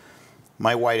 degrees.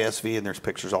 My white SV, and there's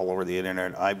pictures all over the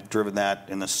internet, I've driven that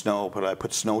in the snow, but I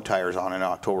put snow tires on it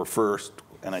October 1st,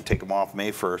 and I take them off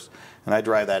May 1st. And I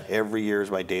drive that every year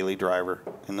as my daily driver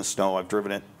in the snow. I've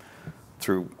driven it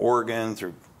through Oregon,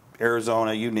 through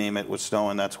Arizona, you name it, with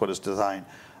snow, and that's what it's designed.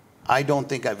 I don't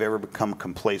think I've ever become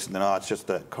complacent that, it's just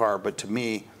a car. But to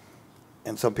me,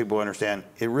 and some people understand,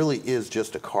 it really is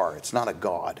just a car. It's not a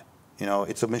god.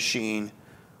 It's a machine.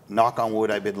 Knock on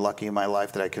wood, I've been lucky in my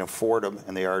life that I can afford them,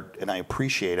 and I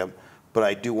appreciate them, but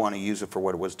I do want to use it for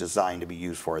what it was designed to be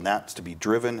used for, and that's to be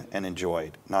driven and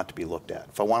enjoyed, not to be looked at.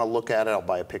 If I want to look at it, I'll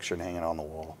buy a picture and hang it on the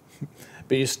wall.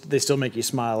 But they still make you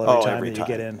smile every time that you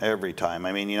get in. Every time.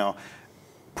 I mean,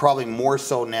 probably more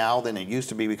so now than it used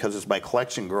to be, because as my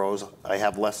collection grows, I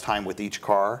have less time with each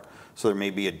car, so there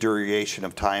may be a duration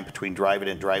of time between driving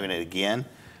it and driving it again,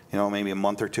 maybe a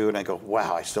month or two, and I go,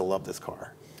 wow, I still love this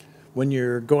car. When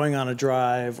you're going on a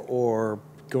drive or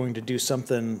going to do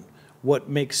something, what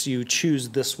makes you choose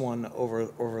this one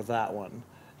over that one?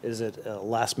 Is it a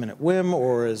last-minute whim,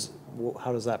 or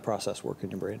how does that process work in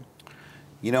your brain?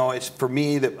 It's for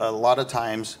me that a lot of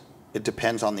times it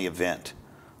depends on the event.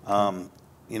 I'm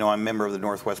a member of the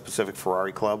Northwest Pacific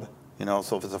Ferrari Club.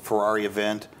 So if it's a Ferrari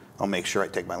event, I'll make sure I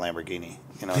take my Lamborghini.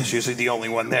 It's usually the only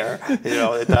one there.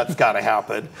 That's got to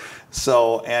happen.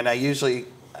 So, and I usually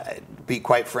be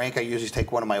quite frank, I usually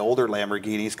take one of my older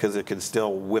Lamborghinis because it can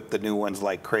still whip the new ones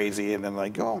like crazy. And then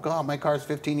like, oh God, my car's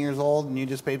 15 years old and you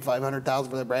just paid $500,000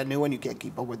 for the brand new one. You can't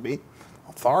keep up with me.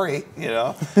 Well, sorry, you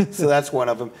know. So that's one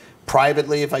of them.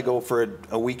 Privately, if I go for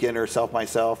a weekend or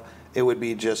myself, it would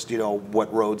be just, you know,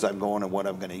 what roads I'm going and what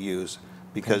I'm going to use.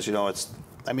 Because, you know,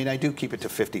 I mean, I do keep it to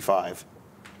 55.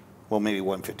 Well, maybe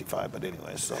 155, but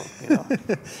anyway, so, you know.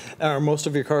 Are most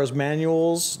of your cars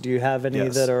manuals? Do you have any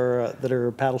Yes. that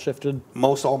are paddle shifted?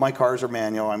 Most all my cars are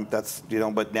manual. That's, you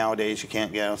know, but nowadays you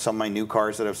can't get, some of my new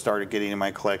cars that I've started getting in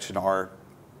my collection are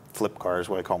flip cars,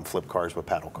 what I call them flip cars, but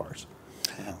paddle cars.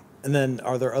 Yeah. And then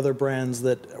are there other brands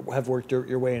that have worked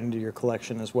your way into your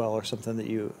collection as well, or something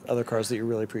that other cars that you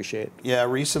really appreciate? Yeah,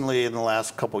 recently in the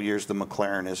last couple of years, the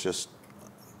McLaren is just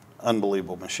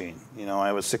unbelievable machine. You know, I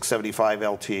have a 675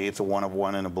 LT. It's a one of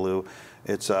one in a blue.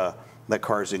 It's that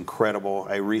car is incredible.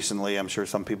 I recently, I'm sure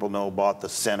some people know, bought the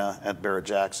Senna at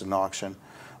Barrett-Jackson auction.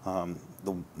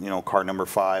 Car number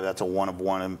 5. That's a one of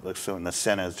one. And the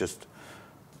Senna is just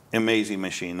amazing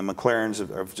machine. The McLarens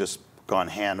have just gone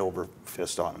hand over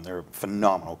fist on them. They're a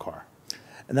phenomenal car.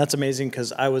 And that's amazing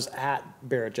because I was at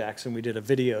Barrett-Jackson. We did a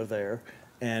video there,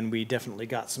 and we definitely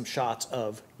got some shots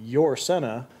of your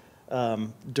Senna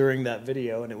during that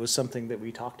video, and it was something that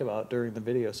we talked about during the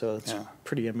video. So it's a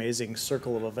pretty amazing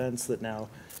circle of events that now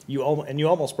you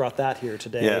almost brought that here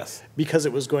today. Yes. Because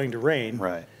it was going to rain.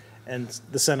 Right. And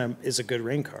the Senna is a good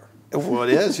rain car. Well, it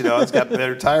is. You know, it's got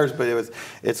better tires, but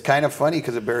it's kind of funny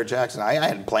because at Barrett-Jackson, I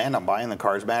hadn't planned on buying the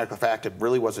car. As a matter of fact, it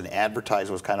really wasn't advertised.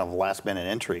 It was kind of a last-minute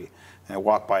entry. And I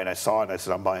walked by and I saw it, and I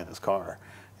said, I'm buying this car.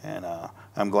 And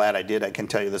I'm glad I did. I can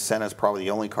tell you the Senna is probably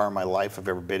the only car in my life I've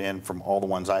ever been in from all the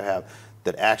ones I have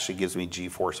that actually gives me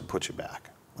G-force and puts you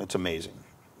back. It's amazing.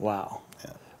 Wow.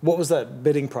 Yeah. What was that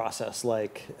bidding process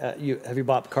like? Have you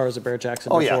bought cars at Barrett-Jackson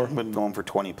before? before? Oh, yeah. I've been going for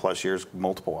 20-plus years,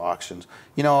 multiple auctions.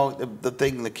 You know,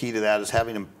 the key to that is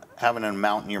having an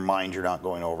amount in your mind you're not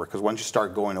going over. Because once you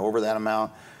start going over that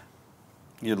amount,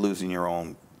 you're losing your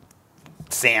own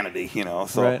sanity, you know.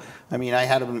 So, right. I mean, I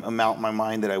had an amount in my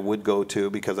mind that I would go to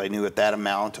because I knew at that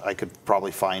amount I could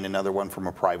probably find another one from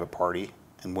a private party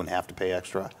and wouldn't have to pay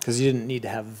extra. Because you didn't need to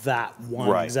have that one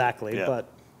right. exactly, yeah. but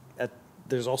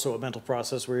there's also a mental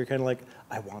process where you're kind of like,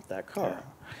 I want that car.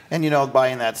 Yeah. And, you know,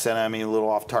 buying that Senna, I mean, a little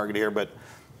off target here, but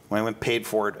when I went paid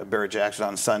for it at Barrett-Jackson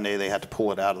on Sunday, they had to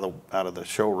pull it out of the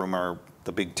showroom or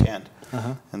the big tent.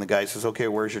 And the guy says, okay,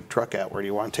 where's your truck at? Where do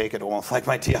you want to take it? Well, it's like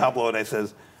my Diablo. And I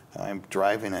says, I'm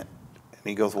driving it. And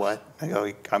he goes, what? I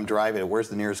go, I'm driving it. Where's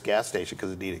the nearest gas station?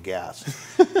 Because it needed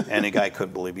gas. And the guy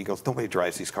couldn't believe me. He goes, nobody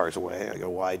drives these cars away. I go,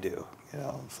 well, I do. You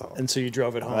know, so. And so you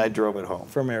drove it home? I drove it home.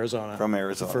 From Arizona? From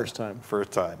Arizona. The first time?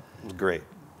 First time. It was great.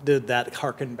 Did that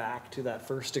harken back to that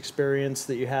first experience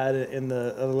that you had in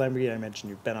the Lamborghini? I mentioned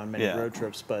you've been on many road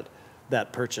trips, but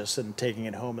that purchase and taking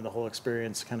it home and the whole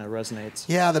experience kind of resonates.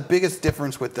 Yeah, the biggest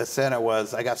difference with the Senna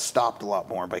was I got stopped a lot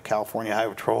more by California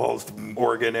Highway Patrols,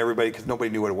 Oregon, everybody, because nobody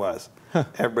knew what it was.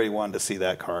 Everybody wanted to see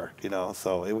that car, you know.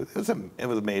 So it was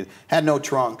amazing. Had no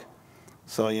trunk,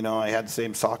 so you know I had the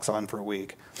same socks on for a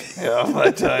week. Yeah,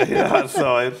 but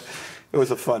so it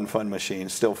was a fun machine,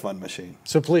 still fun machine.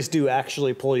 So police do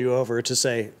actually pull you over to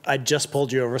say, I just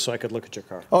pulled you over so I could look at your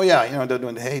car. Oh yeah, you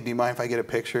know, hey, do you mind if I get a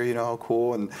picture? You know,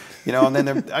 cool, and you know, and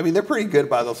then they're pretty good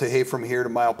about it. They'll say, hey, from here to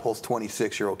milepost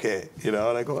 26, you're okay. You know,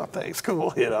 and I go, oh, thanks,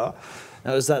 cool. You know.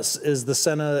 Now, is the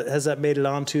Senna, has that made it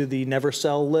onto the never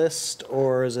sell list,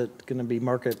 or is it going to be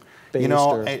market based? You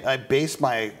know, I base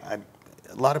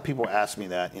a lot of people ask me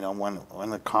that. You know, one of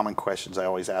the common questions I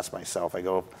always ask myself, I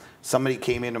go, somebody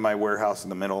came into my warehouse in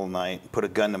the middle of the night, put a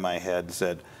gun to my head and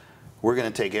said, we're going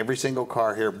to take every single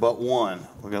car here but one.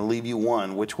 We're going to leave you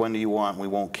one. Which one do you want? We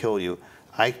won't kill you.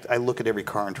 I look at every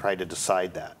car and try to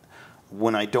decide that.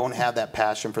 When I don't have that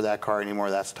passion for that car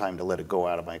anymore, that's time to let it go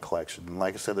out of my collection. And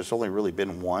like I said, there's only really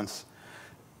been once.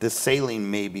 This Saleen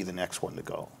may be the next one to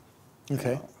go. Okay.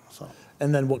 You know, so.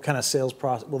 And then what kind of sales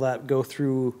process, will that go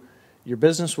through your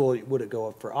business? Would it go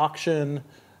up for auction?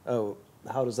 Oh,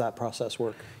 how does that process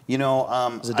work? You know,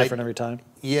 is it different every time?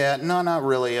 Yeah, no, not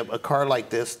really. A car like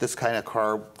this kind of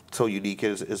car, so unique,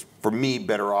 is for me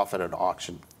better off at an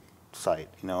auction site.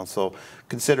 You know, so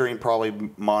considering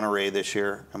probably Monterey this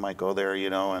year, I might go there. You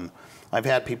know, and I've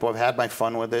had my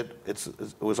fun with it. It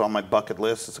was on my bucket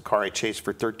list. It's a car I chased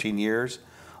for 13 years.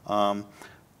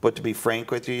 But to be frank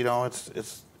with you, you know,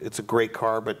 it's a great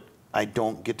car, but I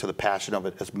don't get to the passion of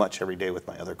it as much every day with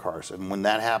my other cars. And when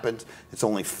that happens, it's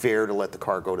only fair to let the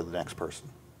car go to the next person.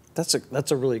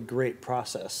 That's a really great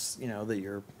process, you know, that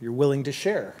you're willing to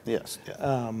share. Yes.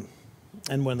 Yeah.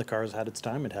 And when the car's had its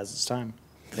time, it has its time.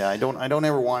 Yeah, I don't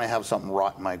ever want to have something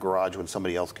rot in my garage when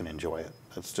somebody else can enjoy it.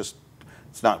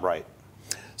 It's not right.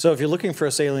 So if you're looking for a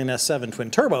Saleen S7 twin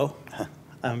turbo,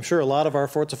 I'm sure a lot of our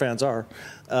Forza fans are.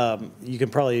 You can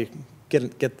probably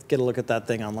get a look at that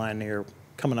thing online here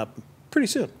coming up pretty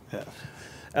soon.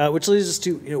 Yeah. Which leads us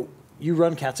to, you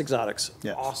run Cat's Exotics,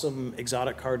 Yes. Awesome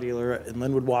exotic car dealer in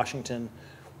Linwood, Washington.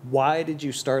 Why did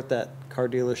you start that car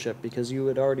dealership? Because you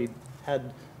had already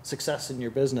had success in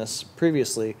your business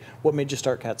previously. What made you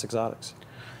start Cat's Exotics?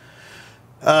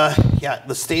 Yeah,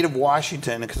 the state of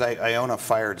Washington, because I own a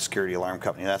fire and security alarm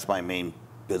company. That's my main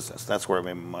business. That's where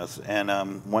I was.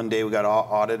 And one day we got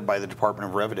audited by the Department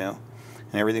of Revenue,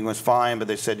 and everything was fine, but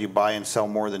they said you buy and sell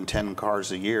more than 10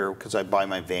 cars a year, because I buy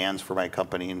my vans for my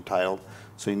company entitled,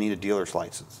 so you need a dealer's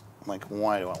license. I'm like,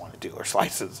 why do I want a dealer's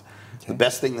license? Okay. The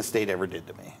best thing the state ever did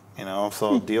to me,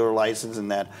 so dealer license, and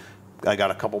that I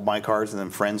got a couple of my cars, and then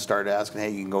friends started asking,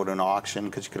 hey, you can go to an auction,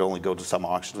 because you could only go to some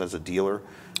auctions as a dealer.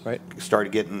 Right.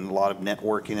 Started getting a lot of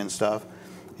networking and stuff,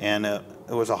 and it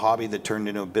was a hobby that turned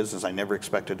into a business. I never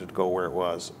expected it to go where it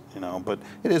was, but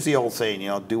it is the old saying,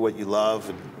 do what you love,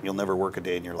 and you'll never work a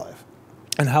day in your life.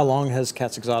 And how long has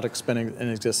Cat's Exotics been in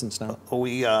existence now?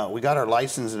 We got our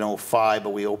license in 2005,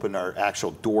 but we opened our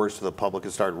actual doors to the public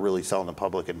and started really selling to the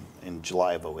public in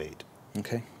July of 2008.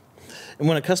 Okay. And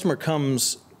when a customer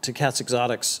comes to Cat's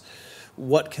Exotics,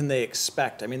 what can they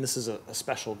expect? I mean, this is a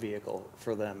special vehicle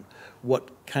for them.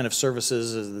 What kind of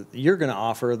services is you're going to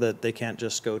offer that they can't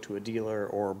just go to a dealer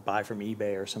or buy from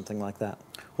eBay or something like that?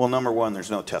 Well, number one,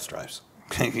 there's no test drives.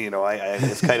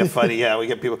 It's kind of funny. Yeah, we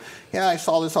get people, I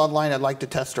saw this online. I'd like to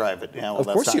test drive it. Yeah, well, of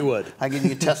course you would. I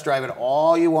can test drive it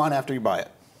all you want after you buy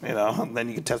it. Then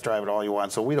you can test drive it all you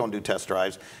want. So we don't do test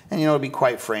drives. And, to be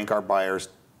quite frank, our buyers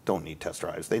don't need test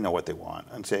drives. They know what they want.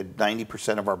 I'd say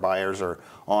 90% of our buyers are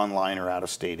online or out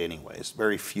of state anyways.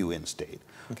 Very few in state.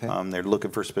 Okay. They're looking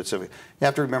for specific. You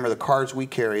have to remember the cars we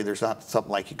carry, there's not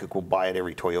something like you could go buy at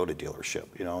every Toyota dealership.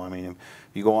 I mean, if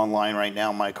you go online right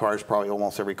now, my cars, probably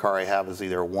almost every car I have is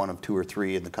either a one of two or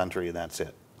three in the country, and that's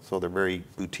it. So they're very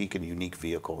boutique and unique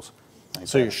vehicles.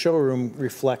 So your showroom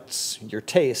reflects your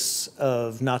tastes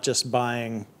of not just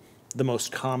buying the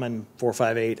most common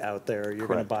 458 out there. You're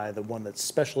going to buy the one that's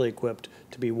specially equipped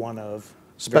to be one of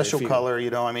special color.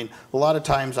 I mean, a lot of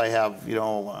times I have,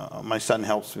 my son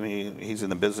helps me. He's in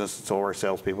the business, so are our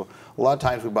salespeople. A lot of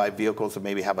times we buy vehicles that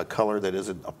maybe have a color that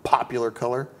isn't a popular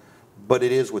color, but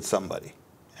it is with somebody,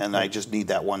 and I just need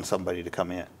that one somebody to come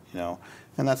in.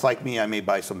 And that's like me. I may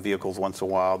buy some vehicles once in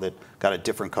a while that got a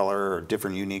different color or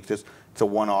different uniqueness. It's a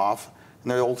one-off,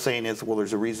 and the old saying is, well,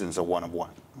 there's a reason it's a one of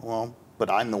one. Well, but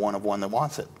I'm the one of one that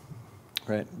wants it.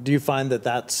 Right. Do you find that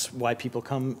that's why people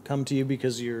come to you,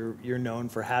 because you're known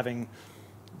for having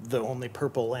the only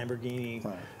purple Lamborghini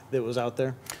that was out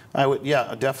there?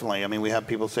 Yeah, definitely. I mean, we have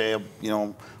people say,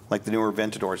 like the newer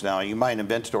Aventadors now. You buy an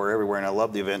Aventador everywhere, and I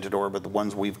love the Aventador, but the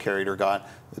ones we've carried or got,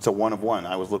 it's a one of one.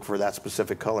 I was looking for that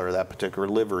specific color, that particular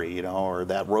livery, or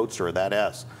that Roadster, or that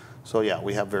S. So yeah,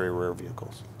 we have very rare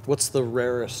vehicles. What's the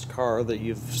rarest car that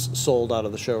you've sold out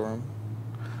of the showroom?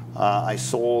 I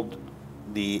sold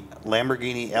the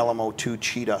Lamborghini LMO2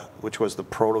 Cheetah, which was the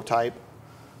prototype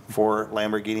for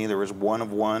Lamborghini. There was one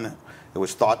of one. It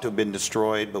was thought to have been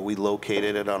destroyed, but we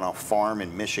located it on a farm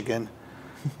in Michigan,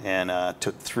 and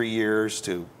took 3 years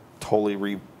to totally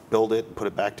rebuild it and put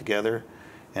it back together.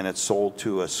 And it sold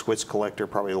to a Swiss collector,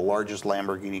 probably the largest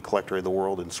Lamborghini collector in the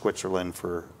world, in Switzerland,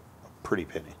 for a pretty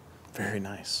penny. Very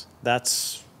nice.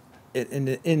 That's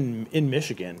in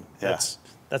Michigan. Yeah.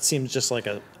 That seems just like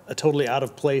a totally out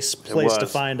of place to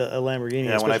find a Lamborghini.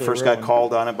 Yeah, when I first got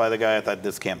called on it by the guy, I thought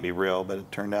this can't be real, but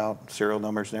it turned out serial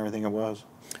numbers and everything it was.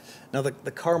 Now the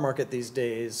car market these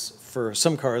days, for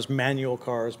some cars, manual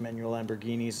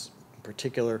Lamborghinis in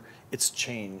particular, it's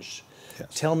changed.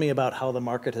 Yes. Tell me about how the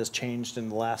market has changed in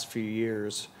the last few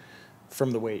years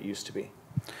from the way it used to be.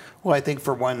 Well, I think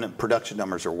for one, production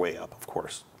numbers are way up, of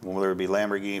course. Whether it be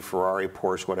Lamborghini, Ferrari,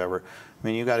 Porsche, whatever. I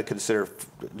mean, you got to consider,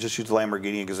 just use the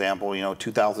Lamborghini example,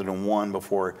 2001,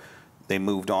 before they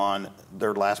moved on,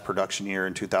 their last production year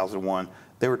in 2001,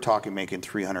 they were talking making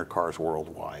 300 cars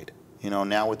worldwide.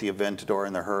 Now with the Aventador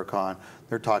and the Huracan,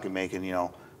 they're talking making,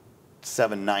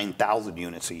 7,000, 9,000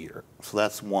 units a year. So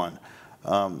that's one.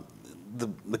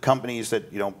 The companies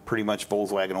that, pretty much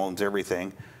Volkswagen owns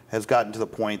everything, has gotten to the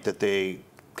point that they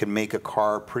can make a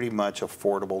car pretty much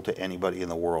affordable to anybody in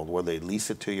the world, whether they lease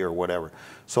it to you or whatever.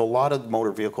 So a lot of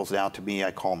motor vehicles now, to me,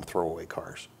 I call them throwaway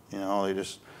cars. They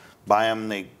just buy them,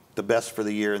 the best for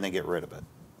the year, and they get rid of it.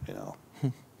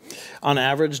 On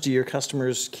average, do your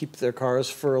customers keep their cars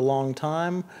for a long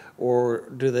time, or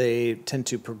do they tend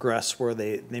to progress where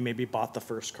they maybe bought the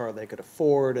first car they could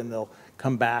afford and they'll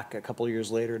come back a couple of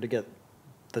years later to get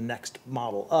the next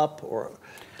model up? Or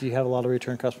do you have a lot of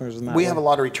return customers in that We way? have a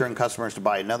lot of return customers to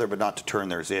buy another, but not to turn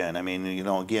theirs in. I mean, you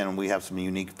know, again, we have some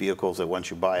unique vehicles that once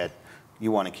you buy it,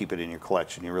 you want to keep it in your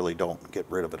collection. You really don't get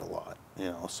rid of it a lot, you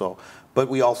know. So, but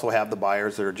we also have the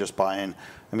buyers that are just buying.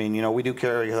 I mean, you know, we do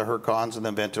carry the Huracans and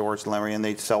the Ventadors and Lamborghinis, and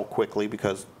they sell quickly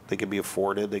because they can be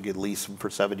afforded. They could lease them for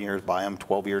 7 years, buy them,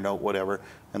 12-year note, whatever.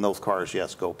 And those cars,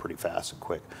 yes, go pretty fast and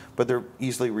quick. But they're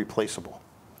easily replaceable,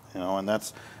 you know, and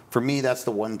that's, for me, that's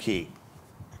the one key.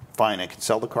 Fine, I can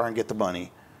sell the car and get the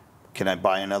money. Can I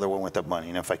buy another one with that money?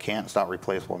 And if I can't, it's not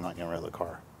replaceable, I'm not getting rid of the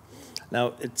car.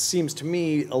 Now, it seems to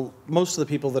me most of the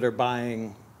people that are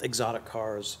buying exotic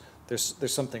cars, there's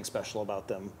something special about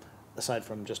them, aside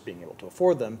from just being able to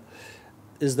afford them.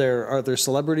 Are there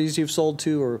celebrities you've sold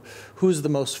to, or who's the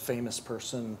most famous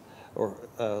person or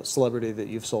celebrity that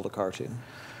you've sold a car to?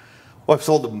 Well, I've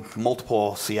sold to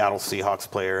multiple Seattle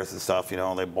Seahawks players and stuff, you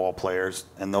know, they ball players,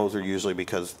 and those are usually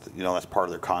because, you know, that's part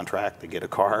of their contract. They get a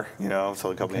car, you know, so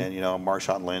they come in, you know,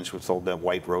 Marshawn Lynch, we sold that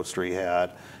white Roadster he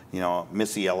had. You know,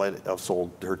 Missy Elliott, I've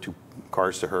sold her 2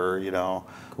 cars to her, you know.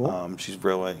 Cool. She's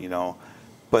brilliant, you know.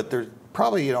 But there's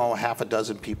probably, you know, half a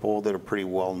dozen people that are pretty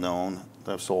well known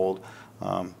that I've sold.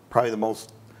 Probably the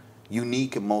most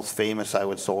unique and most famous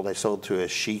I sold to a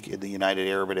sheik in the United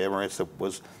Arab Emirates that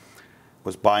was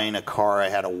buying a car. I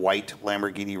had a white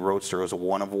Lamborghini Roadster. It was a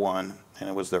 1-of-1, and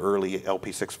it was the early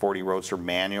LP640 Roadster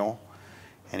manual.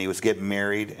 And he was getting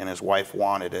married, and his wife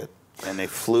wanted it. And they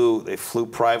flew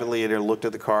privately and looked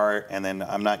at the car, and then,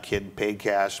 I'm not kidding, paid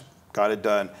cash, got it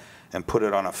done, and put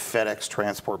it on a FedEx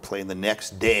transport plane the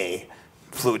next day,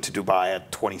 flew it to Dubai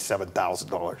at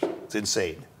 $27,000. It's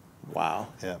insane. Wow.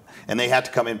 Yeah. And they had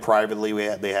to come in privately.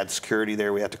 They had security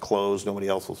there. We had to close. Nobody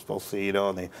else was supposed to see, you know,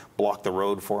 and they blocked the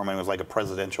road for them. And it was like a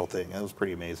presidential thing. It was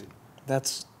pretty amazing.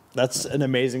 That's an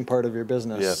amazing part of your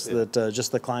business, Yeah. that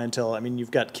just the clientele. I mean,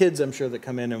 you've got kids, I'm sure, that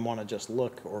come in and want to just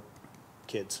look, or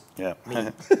kids, Yeah.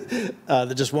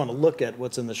 that just want to look at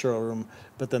what's in the showroom,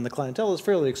 but then the clientele is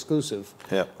fairly exclusive.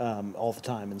 Yeah. All the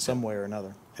time in some way or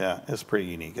another. Yeah, it's pretty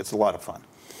unique. It's a lot of fun.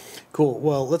 Cool.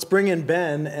 Well, let's bring in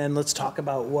Ben and let's talk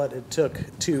about what it took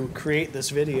to create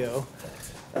this video.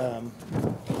 I'm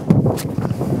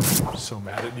so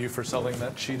mad at you for selling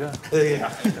that cheetah.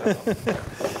 Yeah.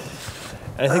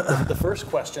 I think the first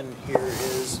question here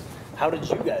is, how did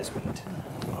you guys meet?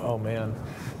 Oh man.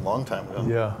 Long time ago.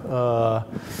 Yeah.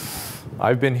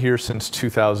 I've been here since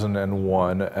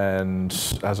 2001,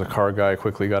 and as a car guy, I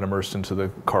quickly got immersed into the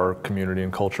car community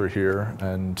and culture here,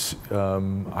 and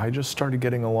I just started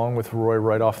getting along with Roy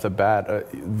right off the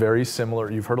bat. Very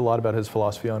similar. You've heard a lot about his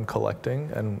philosophy on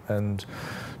collecting and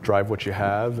drive what you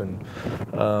have, and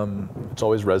it's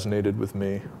always resonated with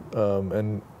me.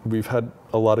 And we've had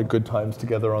a lot of good times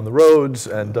together on the roads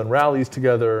and done rallies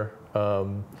together.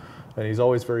 And he's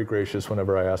always very gracious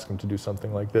whenever I ask him to do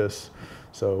something like this.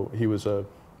 So he was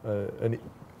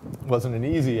wasn't an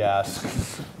easy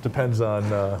ask. Depends on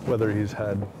whether he's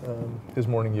had his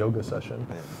morning yoga session.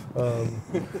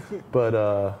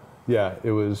 Yeah,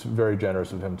 it was very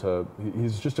generous of him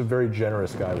he's just a very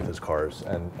generous guy with his cars,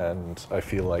 and I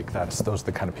feel like those are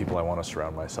the kind of people I want to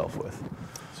surround myself with.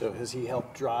 So has he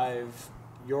helped drive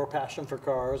your passion for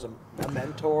cars, a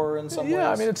mentor in some ways? Yeah,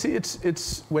 I mean,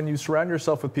 it's when you surround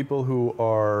yourself with people who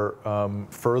are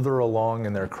further along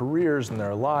in their careers and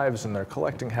their lives and their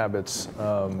collecting habits.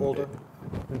 Older?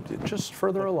 Just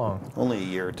further along. Only a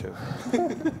year or two.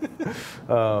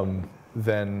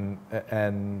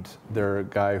 And they're a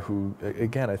guy who,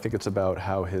 again, I think it's about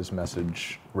how his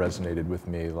message resonated with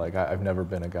me. Like, I've never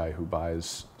been a guy who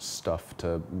buys stuff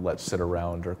to let sit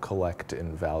around or collect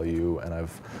in value, and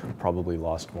I've probably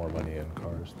lost more money in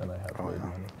cars than I have made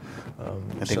money.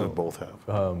 I think we both have.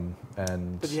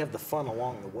 But you have the fun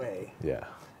along the way. Yeah.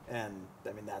 And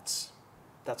I mean, that's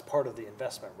part of the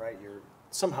investment, right?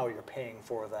 Somehow you're paying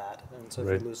for that, and so if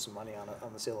Right. you lose some money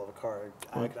on the sale of a car,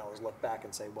 I can always look back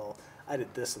and say, well, I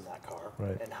did this in that car,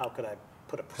 Right. and how could I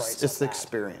put a price It's on the that?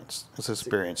 experience. It's the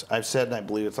experience. I've said, and I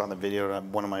believe it's on the video,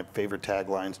 and one of my favorite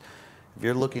taglines, if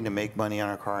you're looking to make money on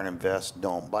a car and invest,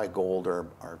 don't buy gold or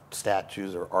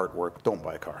statues or artwork. Don't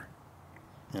buy a car.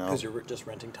 You know, Because you're just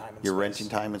renting time and space. you're renting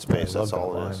time and space. I love That's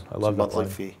all that it line. is. I love It's a that monthly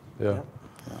line. fee. Yeah.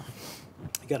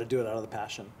 You got to do it out of the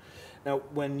passion. Now,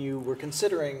 when you were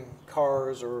considering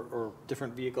cars or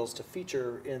different vehicles to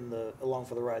feature in the Along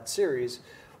for the Ride series,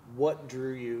 what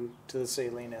drew you to the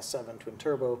Saleen S7 twin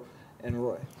turbo and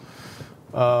Roy?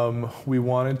 We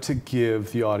wanted to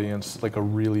give the audience like a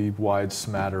really wide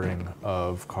smattering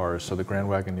of cars. So the Grand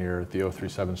Wagoneer, the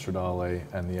 037 Stradale,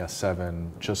 and the S7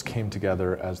 just came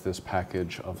together as this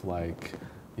package of like,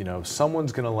 you know,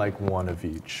 someone's gonna like one of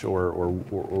each or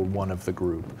one of the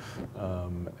group.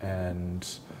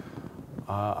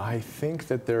 I think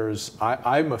that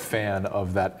I'm a fan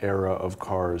of that era of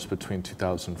cars between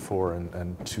 2004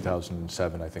 and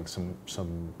 2007. I think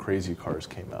some crazy cars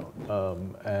came out.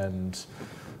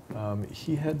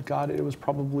 He had got it. It was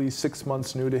probably 6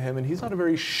 months new to him, and he's not a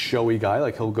very showy guy.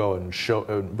 Like he'll go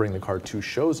and bring the car to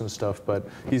shows and stuff, but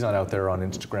he's not out there on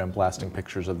Instagram blasting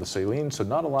pictures of the Saleen. So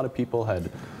not a lot of people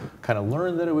had kind of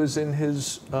learned that it was in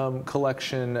his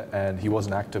collection, and he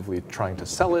wasn't actively trying to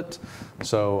sell it.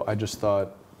 So I just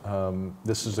thought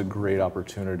this is a great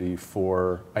opportunity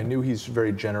I knew he's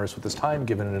very generous with his time,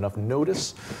 given it enough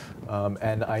notice,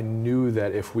 and I knew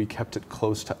that if we kept it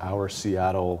close to our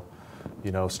Seattle,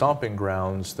 you know, stomping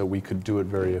grounds, that we could do it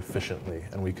very efficiently,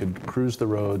 and we could cruise the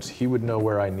roads. He would know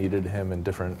where I needed him in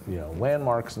different, you know,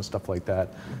 landmarks and stuff like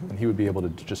that, and he would be able to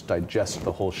just digest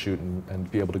the whole shoot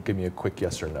and be able to give me a quick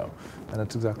yes or no, and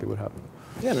that's exactly what happened.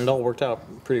 Yeah, and it all worked out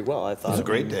pretty well, I thought. It was a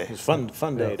great day. It was a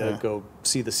fun day to go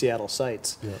see the Seattle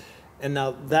sights. Yeah. And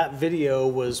now that video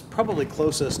was probably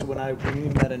closest when you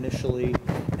met initially,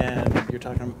 and you're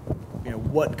talking, you know,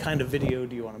 what kind of video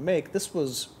do you want to make? This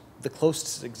was the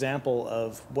closest example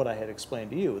of what I had explained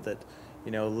to you, that,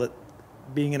 you know,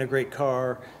 being in a great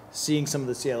car, seeing some of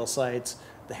the Seattle sights,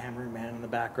 the Hammering Man in the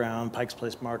background, Pike's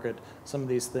Place Market, some of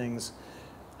these things,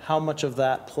 how much of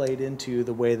that played into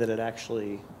the way that it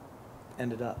actually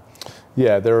ended up?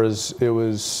 Yeah, it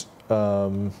was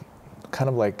kind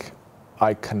of like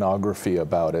iconography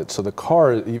about it. So the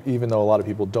car, even though a lot of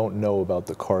people don't know about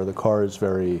the car is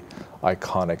very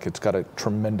iconic. It's got a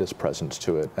tremendous presence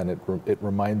to it, and it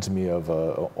reminds me of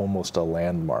almost a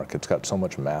landmark. It's got so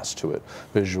much mass to it,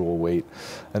 visual weight.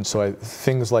 And so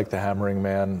things like the Hammering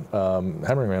Man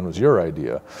was your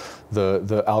idea.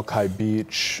 The Alki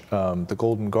Beach, the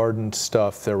Golden Garden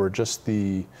stuff, there were just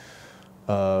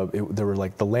there were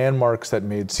like the landmarks that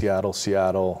made Seattle,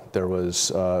 Seattle. There was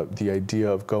the idea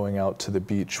of going out to the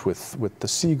beach with the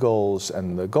seagulls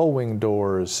and the gull wing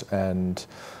doors, and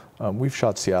we've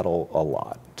shot Seattle a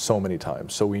lot, so many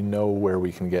times. So we know where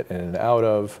we can get in and out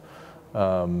of,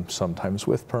 sometimes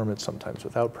with permits, sometimes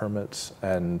without permits,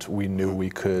 and we knew we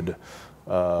could,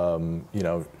 you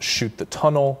know, shoot the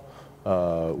tunnel.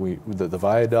 The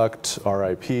viaduct,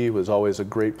 RIP, was always a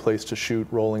great place to shoot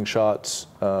rolling shots.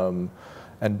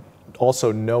 And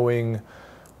also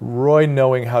Roy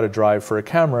knowing how to drive for a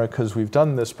camera, because we've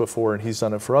done this before and he's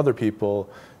done it for other people,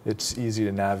 it's easy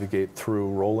to navigate through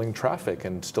rolling traffic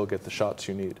and still get the shots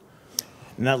you need.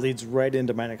 And that leads right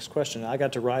into my next question. I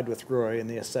got to ride with Roy in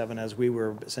the S7 as we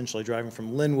were essentially driving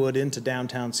from Linwood into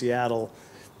downtown Seattle.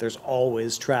 There's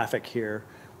always traffic here.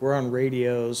 We're on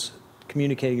radios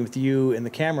communicating with you in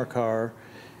the camera car,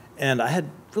 and I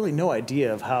had really no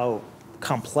idea of how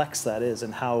complex that is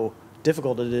and how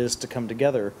difficult it is to come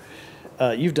together.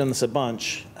 You've done this a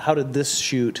bunch. How did this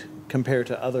shoot compare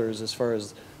to others as far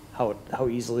as how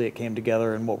easily it came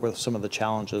together, and what were some of the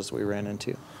challenges we ran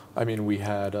into? I mean, we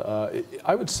had,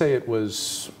 I would say it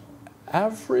was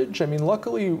average. I mean,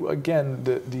 luckily, again,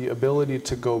 the ability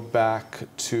to go back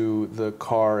to the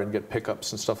car and get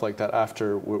pickups and stuff like that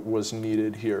after was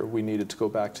needed here. We needed to go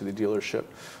back to the dealership.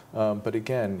 But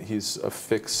again, he's a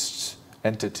fixed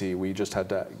entity. We just had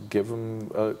to give him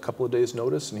a couple of days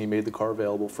notice, and he made the car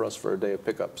available for us for a day of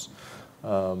pickups.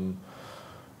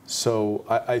 So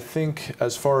I think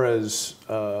as far as,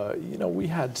 you know, we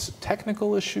had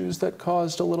technical issues that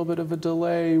caused a little bit of a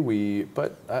delay.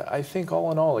 But I think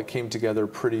all in all, it came together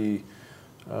pretty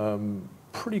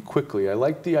quickly. I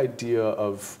like the idea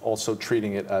of also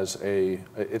treating it as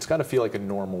it's got to feel like a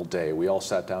normal day. We all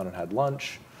sat down and had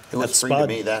lunch. It was free to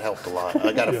me. That helped a lot.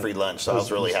 I got a free lunch, so I was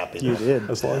really happy. You did.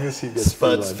 As long as he gets free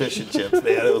lunch. Spud's fish and chips,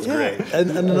 man. It was great. And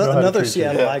another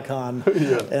Seattle icon.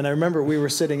 Yeah. And I remember we were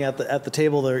sitting at the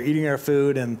table there eating our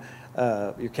food, and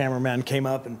your cameraman came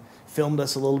up and filmed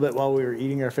us a little bit while we were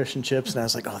eating our fish and chips, and I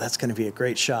was like, oh, that's going to be a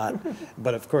great shot.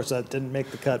 But of course, that didn't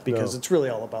make the cut because it's really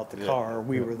all about the car.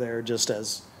 We were there just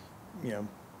as, you know,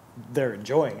 they're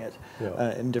enjoying it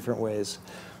in different ways.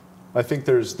 I think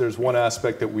there's one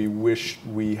aspect that we wish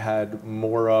we had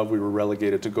more of. We were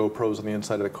relegated to GoPros on the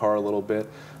inside of the car a little bit,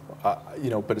 you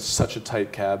know. But it's such a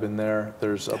tight cab in there.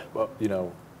 There's you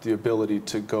know, the ability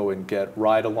to go and get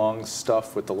ride-along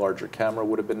stuff with the larger camera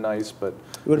would have been nice, but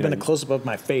it would have been a close-up of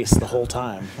my face the whole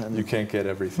time. And you can't get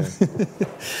everything.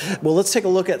 well, let's take a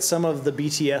look at some of the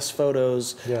BTS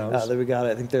photos that we got.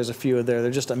 I think there's a few there.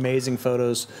 They're just amazing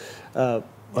photos.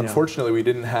 Unfortunately, we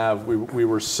didn't have. We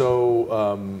were so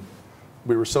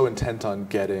intent on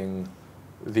getting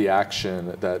the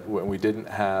action that when we didn't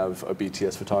have a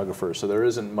BTS photographer, so there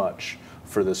isn't much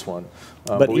for this one.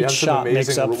 But we each have shot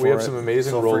makes up for it. We have some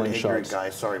amazing rolling ignorant shots. guy,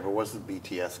 sorry, but what's the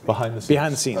BTS? Behind the scenes.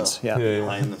 Behind the scenes, yeah.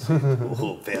 Behind the scenes, a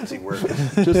little fancy word.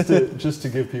 just to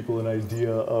give people an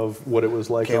idea of what it was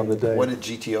like on the day. What did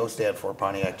GTO stand for?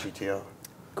 Pontiac GTO.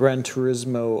 Gran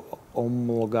Turismo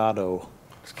Homologado.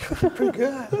 Pretty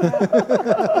good.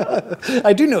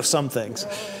 I do know some things.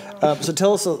 So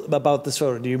tell us about this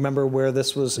photo. Do you remember where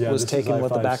this was taken?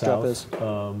 What the backdrop is?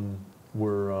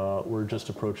 We're just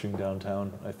approaching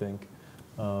downtown, I think.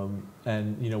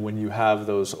 And when you have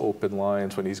those open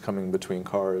lines, when he's coming between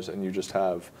cars, and you just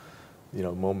have,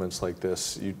 moments like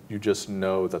this, you just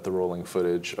know that the rolling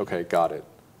footage. Okay, got it.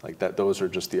 Like that. Those are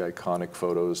just the iconic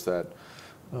photos that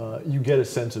you get a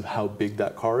sense of how big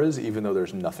that car is, even though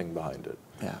there's nothing behind it.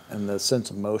 Yeah, and the sense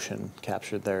of motion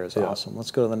captured there is awesome. Let's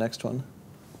go to the next one.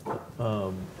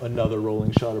 Another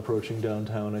rolling shot approaching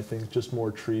downtown, I think, just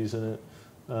more trees in it.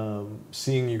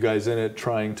 Seeing you guys in it,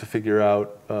 trying to figure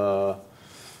out,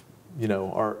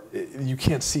 you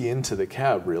can't see into the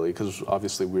cab really, because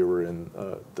obviously we were in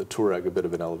the Touareg, a bit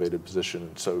of an elevated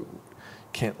position, so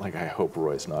can't, I hope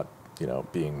Roy's not,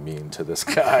 being mean to this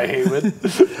guy.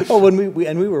 When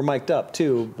we were mic'd up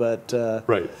too, but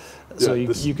right. So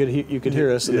you could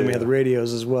hear us, and then we had the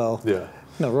radios as well. Yeah.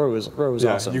 No, Roy was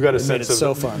awesome. You got a it sense made it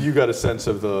so fun. You got a sense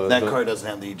of that car doesn't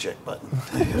have the eject button.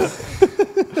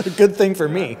 Good thing for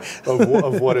me.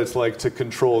 of what it's like to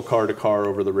control car to car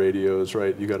over the radios,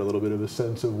 right? You got a little bit of a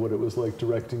sense of what it was like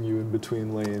directing you in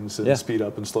between lanes and speed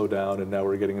up and slow down, and now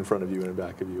we're getting in front of you and in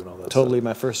back of you and all that. Totally stuff.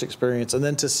 My first experience, and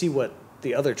then to see what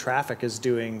the other traffic is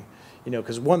doing,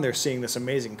 because one, they're seeing this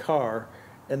amazing car,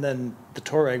 and then the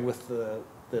Touareg with the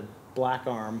black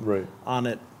arm on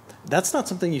it. That's not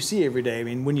something you see every day. I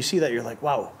mean, when you see that, you're like,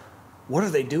 wow, what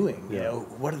are they doing? Yeah.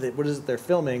 What is it they're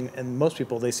filming? And most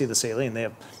people, they see the Saleen, they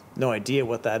have no idea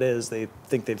what that is. They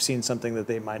think they've seen something that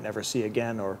they might never see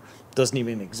again or doesn't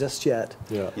even exist yet.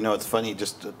 Yeah. It's funny,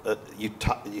 just you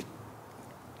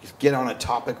get on a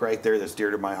topic right there that's dear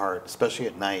to my heart, especially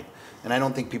at night. And I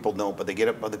don't think people know, but they get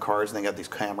up by the cars and they got these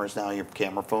cameras now, your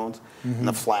camera phones, and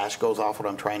the flash goes off when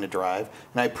I'm trying to drive.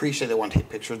 And I appreciate they want to take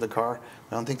pictures of the car.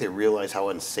 I don't think they realize how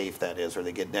unsafe that is, or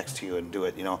they get next to you and do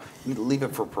it. Leave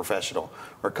it for a professional.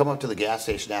 Or come up to the gas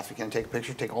station, ask me, can I take a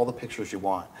picture? Take all the pictures you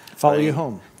want. Follow you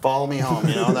home. Follow me home,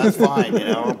 that's fine,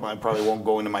 I probably won't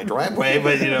go into my driveway,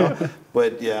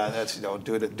 but yeah, that's,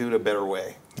 do it a better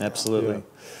way. Absolutely. Yeah.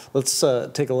 Let's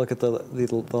take a look at the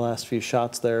last few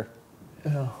shots there.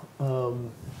 Yeah.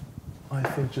 I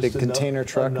think just big container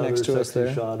truck next to us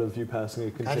there. Shot of you passing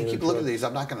a container How do you keep truck. looking at these?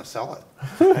 I'm not going to sell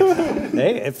it.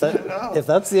 Hey, if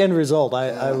that's the end result,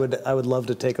 I would love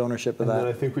to take ownership of that. And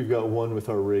then I think we've got one with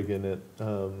our rig in it.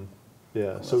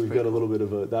 So we've got a little bit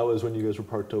of a. That was when you guys were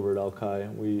parked over at Alki.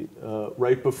 We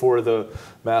right before the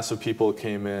mass of people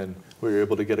came in, we were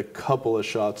able to get a couple of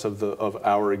shots of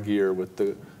our gear with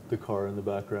the car in the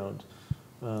background.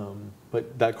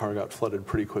 But that car got flooded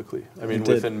pretty quickly. I mean,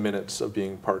 within minutes of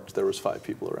being parked, there was 5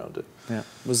 people around it. Yeah.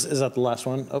 Is that the last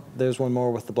one? Oh, there's one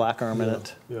more with the black arm in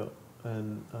it. Yeah.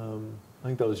 And I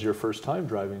think that was your first time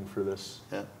driving for this.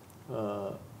 Yeah.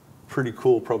 Pretty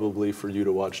cool, probably for you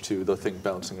to watch too. The thing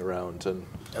bouncing around and.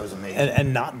 That was amazing.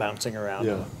 And not bouncing around.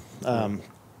 Yeah.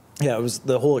 Yeah, it was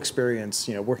the whole experience,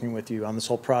 working with you on this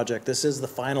whole project. This is the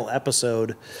final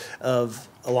episode of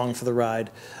Along for the Ride.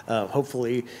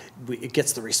 Hopefully, it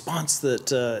gets the response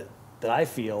that I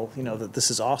feel, that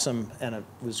this is awesome, and it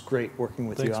was great working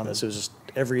with you on this. It was just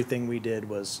everything we did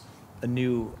was a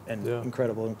new and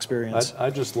incredible experience.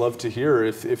 I'd just love to hear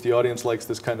if the audience likes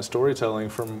this kind of storytelling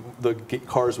from the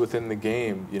cars within the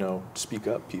game. Speak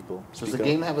up, people. Does the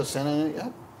game have a Senna in it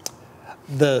yet?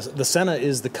 The Senna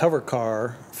is the cover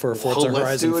car for Forza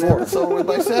Horizon 4. Let's do an episode with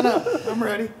my Senna. I'm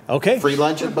ready. Okay. Free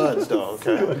lunch at Bud's, though.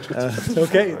 Okay.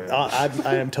 Okay.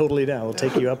 I am totally down. We'll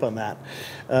take you up on that.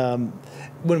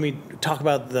 When we talk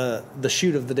about the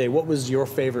shoot of the day, what was your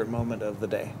favorite moment of the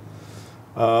day?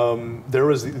 There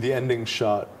was the ending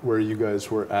shot where you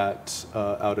guys were out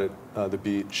at the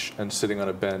beach and sitting on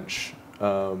a bench.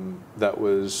 That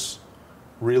was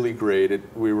really great.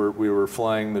 We were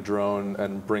flying the drone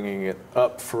and bringing it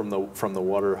up from the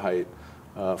water height,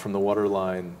 from the water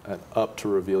line and up to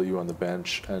reveal you on the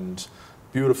bench. And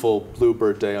beautiful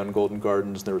bluebird day on Golden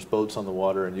Gardens. There was boats on the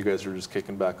water, and you guys were just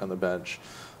kicking back on the bench.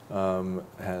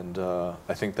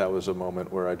 I think that was a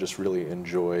moment where I just really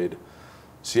enjoyed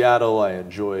Seattle. I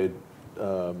enjoyed,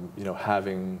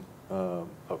 having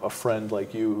a friend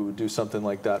like you who would do something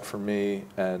like that for me,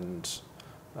 and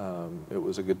it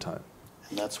was a good time.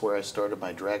 And that's where I started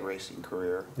my drag racing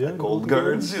career Yeah, at Golden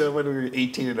Gardens. You know, when we were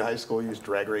 18 in high school, we used to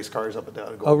drag race cars up and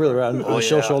down. Oh, really? Around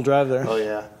Shoal Drive there? Oh,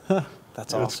 yeah.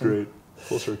 That's awesome. That's great.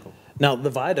 Full circle. Now, the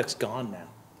viaduct's gone now.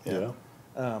 Yeah.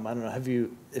 I don't know, have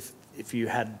you, if you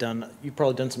had done, you've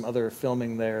probably done some other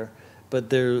filming there, but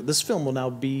this film will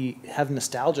now have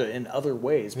nostalgia in other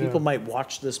ways. Yeah. People might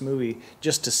watch this movie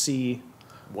just to see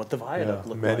what the viaduct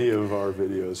looked like. Many of our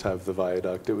videos have the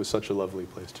viaduct. It was such a lovely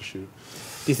place to shoot.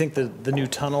 Do you think the new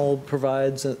tunnel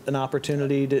provides an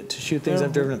opportunity to shoot things? Yeah.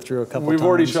 I've driven it through a couple We've times.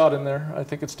 already shot in there. I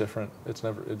think it's different. It's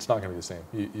not going to be the same.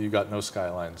 You got no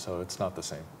skyline, so it's not the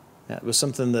same. Yeah, it was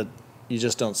something that you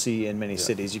just don't see in many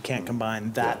cities. You can't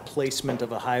combine that placement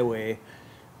of a highway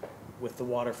with the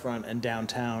waterfront and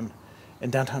downtown.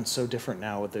 And downtown's so different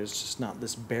now. There's just not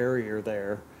this barrier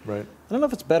there. Right. I don't know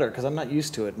if it's better because I'm not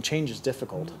used to it, and change is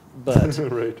difficult. But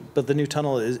Right. but the new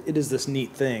tunnel is this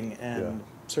neat thing, and Yeah.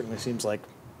 certainly seems like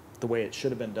the way it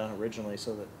should have been done originally,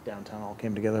 so that downtown all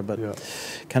came together. But Yeah.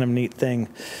 kind of neat thing.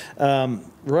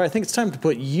 Roy, I think it's time to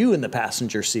put you in the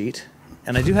passenger seat.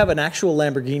 And I do have an actual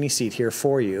Lamborghini seat here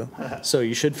for you, so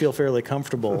you should feel fairly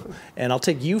comfortable. And I'll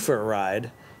take you for a ride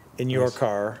in your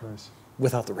car Nice.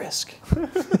 without the risk,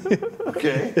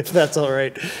 Okay. if that's all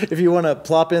right. If you want to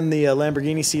plop in the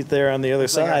Lamborghini seat there on the other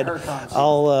side,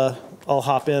 I'll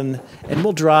hop in and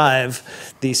we'll drive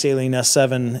the Saleen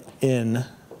S7 in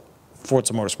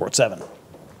Forza Motorsport 7.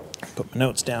 Put my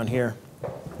notes down here.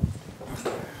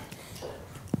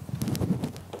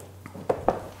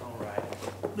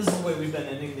 This is the way we've been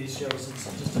ending these shows. It's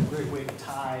just a great way to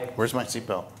tie. Where's my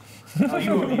seatbelt? Oh, you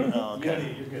don't need it. Oh, okay. You don't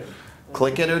need it. You're good.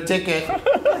 Click it or ticket.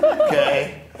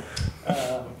 Okay.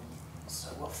 So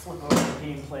we'll flip over to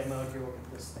gameplay mode here. We'll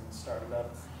get this thing started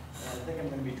up. And I think I'm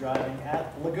going to be driving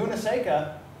at Laguna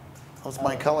Seca. That's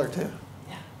my color, too.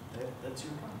 Yeah, that's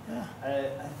your car.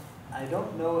 Yeah. I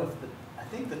don't know if I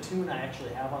think the tune I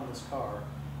actually have on this car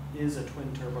is a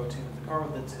twin turbo tune. The car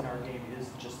that's in our game is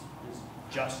just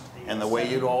the And the S7. way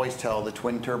you'd always tell the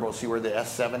twin turbo, see where the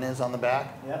S7 is on the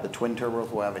back? Yeah. The twin turbos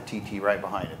will have a TT right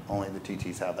behind it. Only the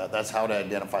TTs have that. That's how to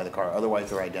identify the car. Otherwise,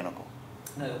 they're identical.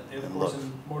 Of course,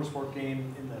 in motorsport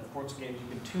game, in the Forza games, you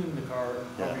can tune the car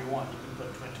however you want. You can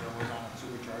put twin turbos on it,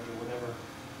 supercharger, whatever.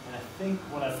 And I think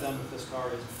what I've done with this car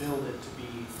is build it to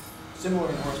be similar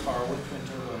in horsepower with twin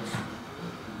turbos.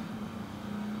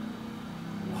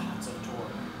 Lots of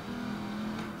torque.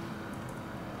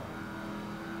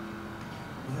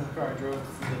 The other car I drove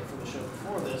for the show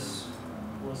before this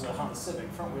was a Honda Civic,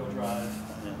 front-wheel drive.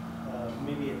 Yeah.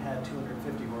 Maybe it had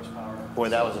 250 horsepower. Boy,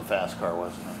 that was a fast car,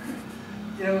 wasn't it?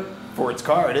 You know, For its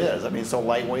car, it is. I mean, it's so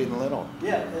lightweight and little.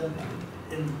 yeah,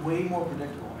 and way more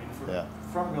predictable. I mean, for Yeah.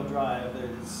 front-wheel drive,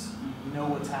 you know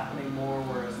what's happening more,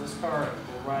 whereas this car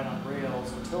will ride on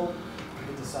rails until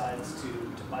it decides to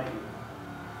bite you.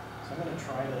 So I'm going to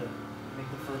try to make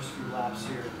the first few laps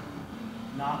here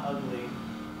not ugly.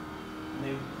 And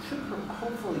they should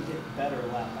hopefully get better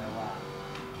lap by lap,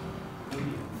 maybe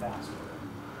even faster.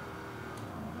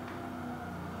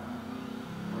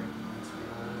 Braking needs to be a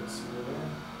little bit smoother.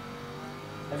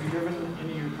 Have you driven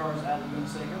any of your cars at Laguna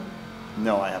Seca?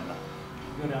 No, I have not.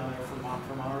 You go down there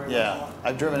for Monterey? Yeah,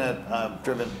 I've driven it.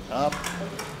 Driven up.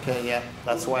 Okay, yeah.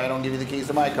 That's why I don't give you the keys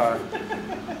to my car.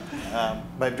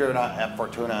 But I've driven at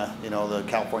Fortuna, you know, the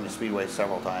California Speedway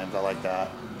several times. I like that.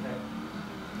 Okay.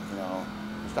 You know,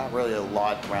 there's not really a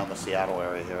lot around the Seattle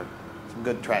area here. Some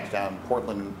good tracks down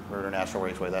Portland International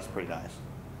Raceway. That's pretty nice.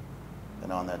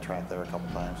 Been on that track there a couple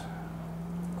times.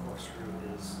 Course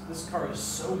route is. This car is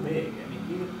so big. I mean,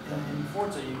 even in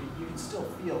Forza, you can still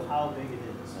feel how big it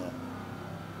is. Yeah.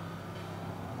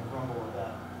 The rumble of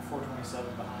that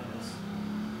 427 behind us.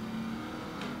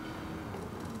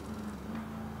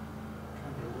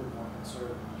 Trying to be a little more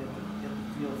conservative, get the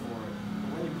feel for it. But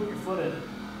when you put your foot in it,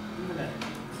 even at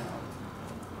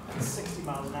 60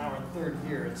 miles an hour in third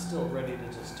gear, it's still ready to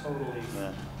just totally.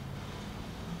 Yeah.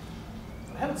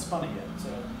 I haven't spun it yet, so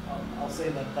I'll say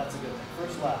that that's a good thing.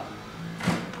 First lap.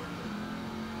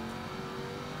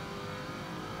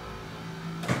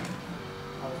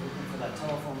 I was looking for that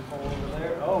telephone pole over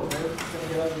there. Oh, there, it's gonna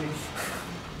get ugly.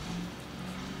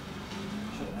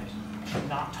 I should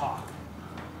not talk.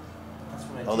 That's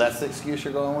what I Oh, do. that's the excuse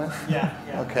you're going with? Yeah,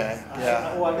 yeah. Okay,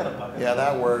 yeah. Oh, I got a bucket. Yeah,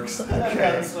 that works. I've got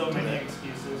Okay. so many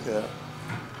excuses. Yeah.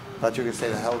 Thought you could say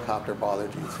the helicopter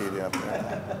bothered you seeing you up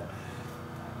there.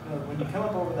 When you come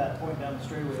up over that point down the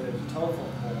straightaway, there's a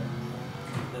telephone pole.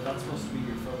 That's supposed to be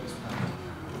your focus point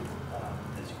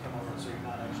as you come over, so you're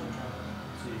not actually trying to.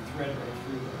 So you thread right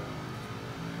through there.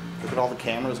 Look at all the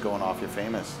cameras going off. You're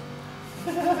famous.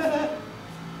 They've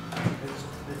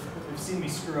seen me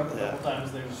screw up a couple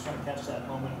times. They're just trying to catch that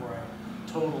moment where I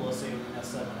total a Saleen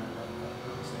S7 and let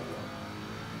purpose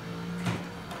go.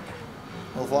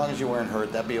 Well, as long as you weren't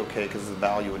hurt, that'd be okay because the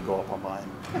value would go up on mine.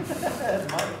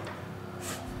 That's money.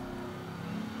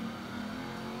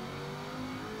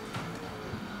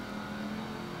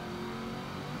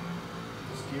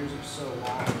 Those gears are so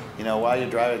long. You know, while you're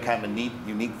driving, kind of a neat,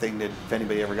 unique thing that if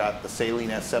anybody ever got the Saleen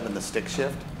S7, the stick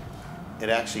shift, it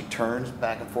actually turns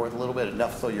back and forth a little bit,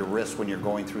 enough so your wrist when you're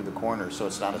going through the corner, so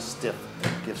it's not a stiff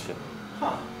gift shift.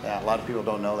 Huh. Yeah, a lot of people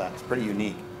don't know that. It's pretty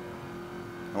unique.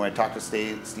 And when I talked to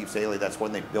Steve Saleen, that's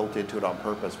when they built into it on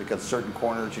purpose, because certain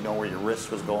corners, you know where your wrist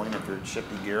was going if you're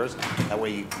shifting gears, that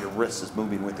way your wrist is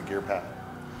moving with the gear pad.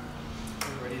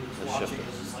 Everybody that's watching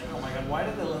is just like, oh my god, why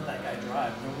did they let that guy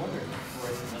drive? No wonder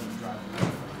Roy doesn't drive.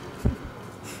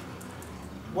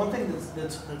 One thing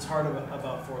that's hard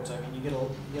about Forza, I mean, you get a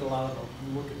lot of the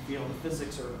look and feel. The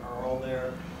physics are all there,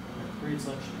 and a great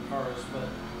selection of cars, but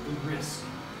the risk,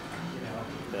 you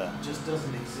know, just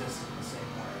doesn't exist in the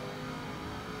same way.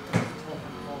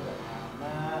 Hold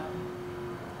that.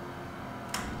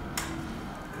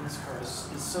 And this car is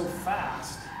so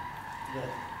fast that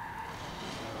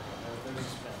there's a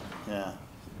spin. Yeah.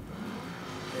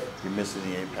 You're missing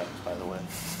the apex, by the way.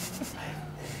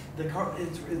 The car,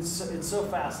 it's so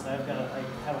fast that I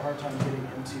have a hard time getting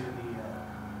into the,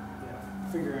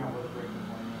 figuring out where the breaking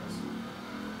point is.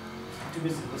 I'm too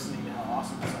busy listening to how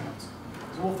awesome it sounds.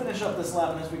 So we'll finish up this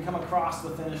lap, and as we come across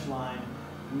the finish line,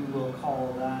 we will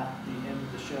call that the end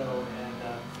of the show and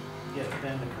get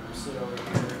Ben to come sit over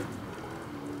here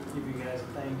and give you guys a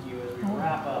thank you as we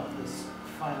wrap up this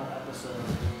final episode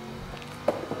of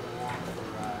Along for the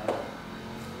Ride.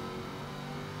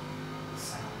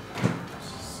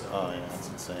 Oh yeah, that's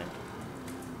insane.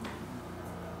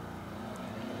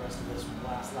 And the rest of this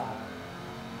last lap.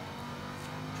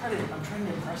 I'm trying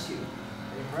to impress you.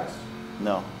 Are you impressed?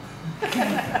 No.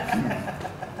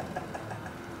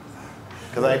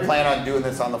 Because I plan on doing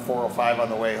this on the 405 on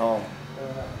the way home.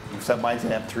 Except mine's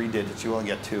gonna have 3 digits. You only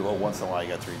get 2. Oh, once in a while you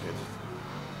got 3 digits.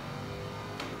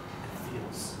 It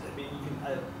feels. I mean,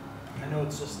 I know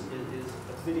it's just it is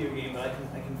a video game, but I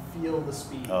can feel the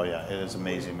speed. Oh yeah, it is an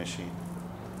amazing machine.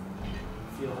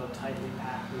 Feel how tightly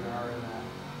packed we are in that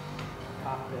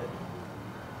cockpit.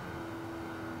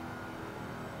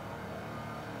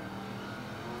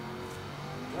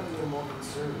 I'm a little more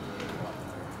conservative out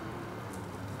there.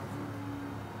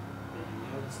 You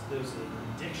know, there's an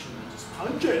addiction to just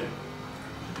punch it.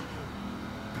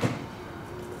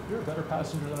 You're a better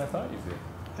passenger than I thought you'd be.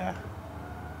 Yeah.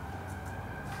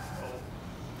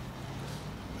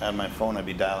 If I had my phone, I'd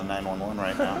be dialing 911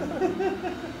 right now.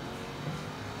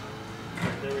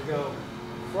 There we go.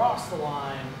 Cross the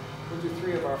line. We'll do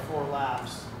 3 of our 4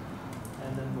 laps,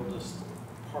 and then we'll just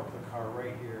park the car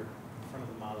right here in front of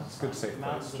the Mazda. It's a good safe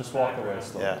Mountains place. in Just the walk background. away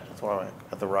slowly. Yeah, that's why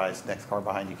at the rise, next car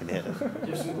behind you can hit it. Do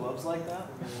you have some gloves like that?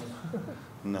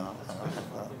 No, I That's don't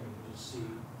have that. you can just see.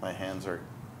 My hands are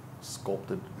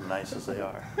sculpted nice as they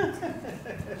are.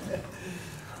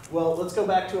 Well, let's go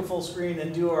back to a full screen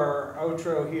and do our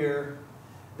outro here.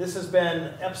 This has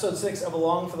been episode 6 of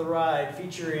Along for the Ride,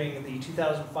 featuring the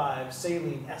 2005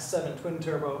 Saleen S7 Twin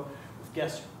Turbo with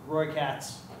guest Roy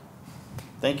Katz.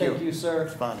 Thank you. Thank you, sir.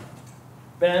 It's fun.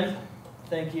 Ben,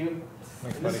 thank you.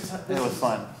 Thanks, And buddy. It was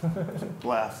fun.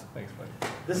 Blast. Thanks, buddy.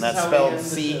 This And is that's how we spelled end the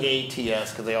show.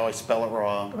 C-A-T-S because they always spell it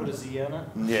wrong. Put a Z on it.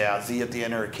 Yeah, Z at the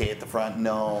end or a K at the front.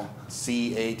 No,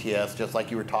 C-A-T-S, just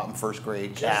like you were taught in 1st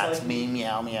grade. Just Cats, like me,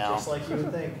 meow, meow. Just like you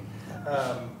would think.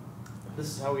 This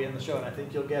is how we end the show, and I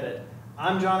think you'll get it.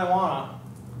 I'm John Iwana.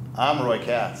 I'm Roy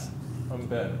Katz. I'm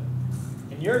Ben.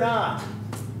 And you're not.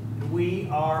 We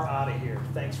are out of here.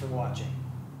 Thanks for watching.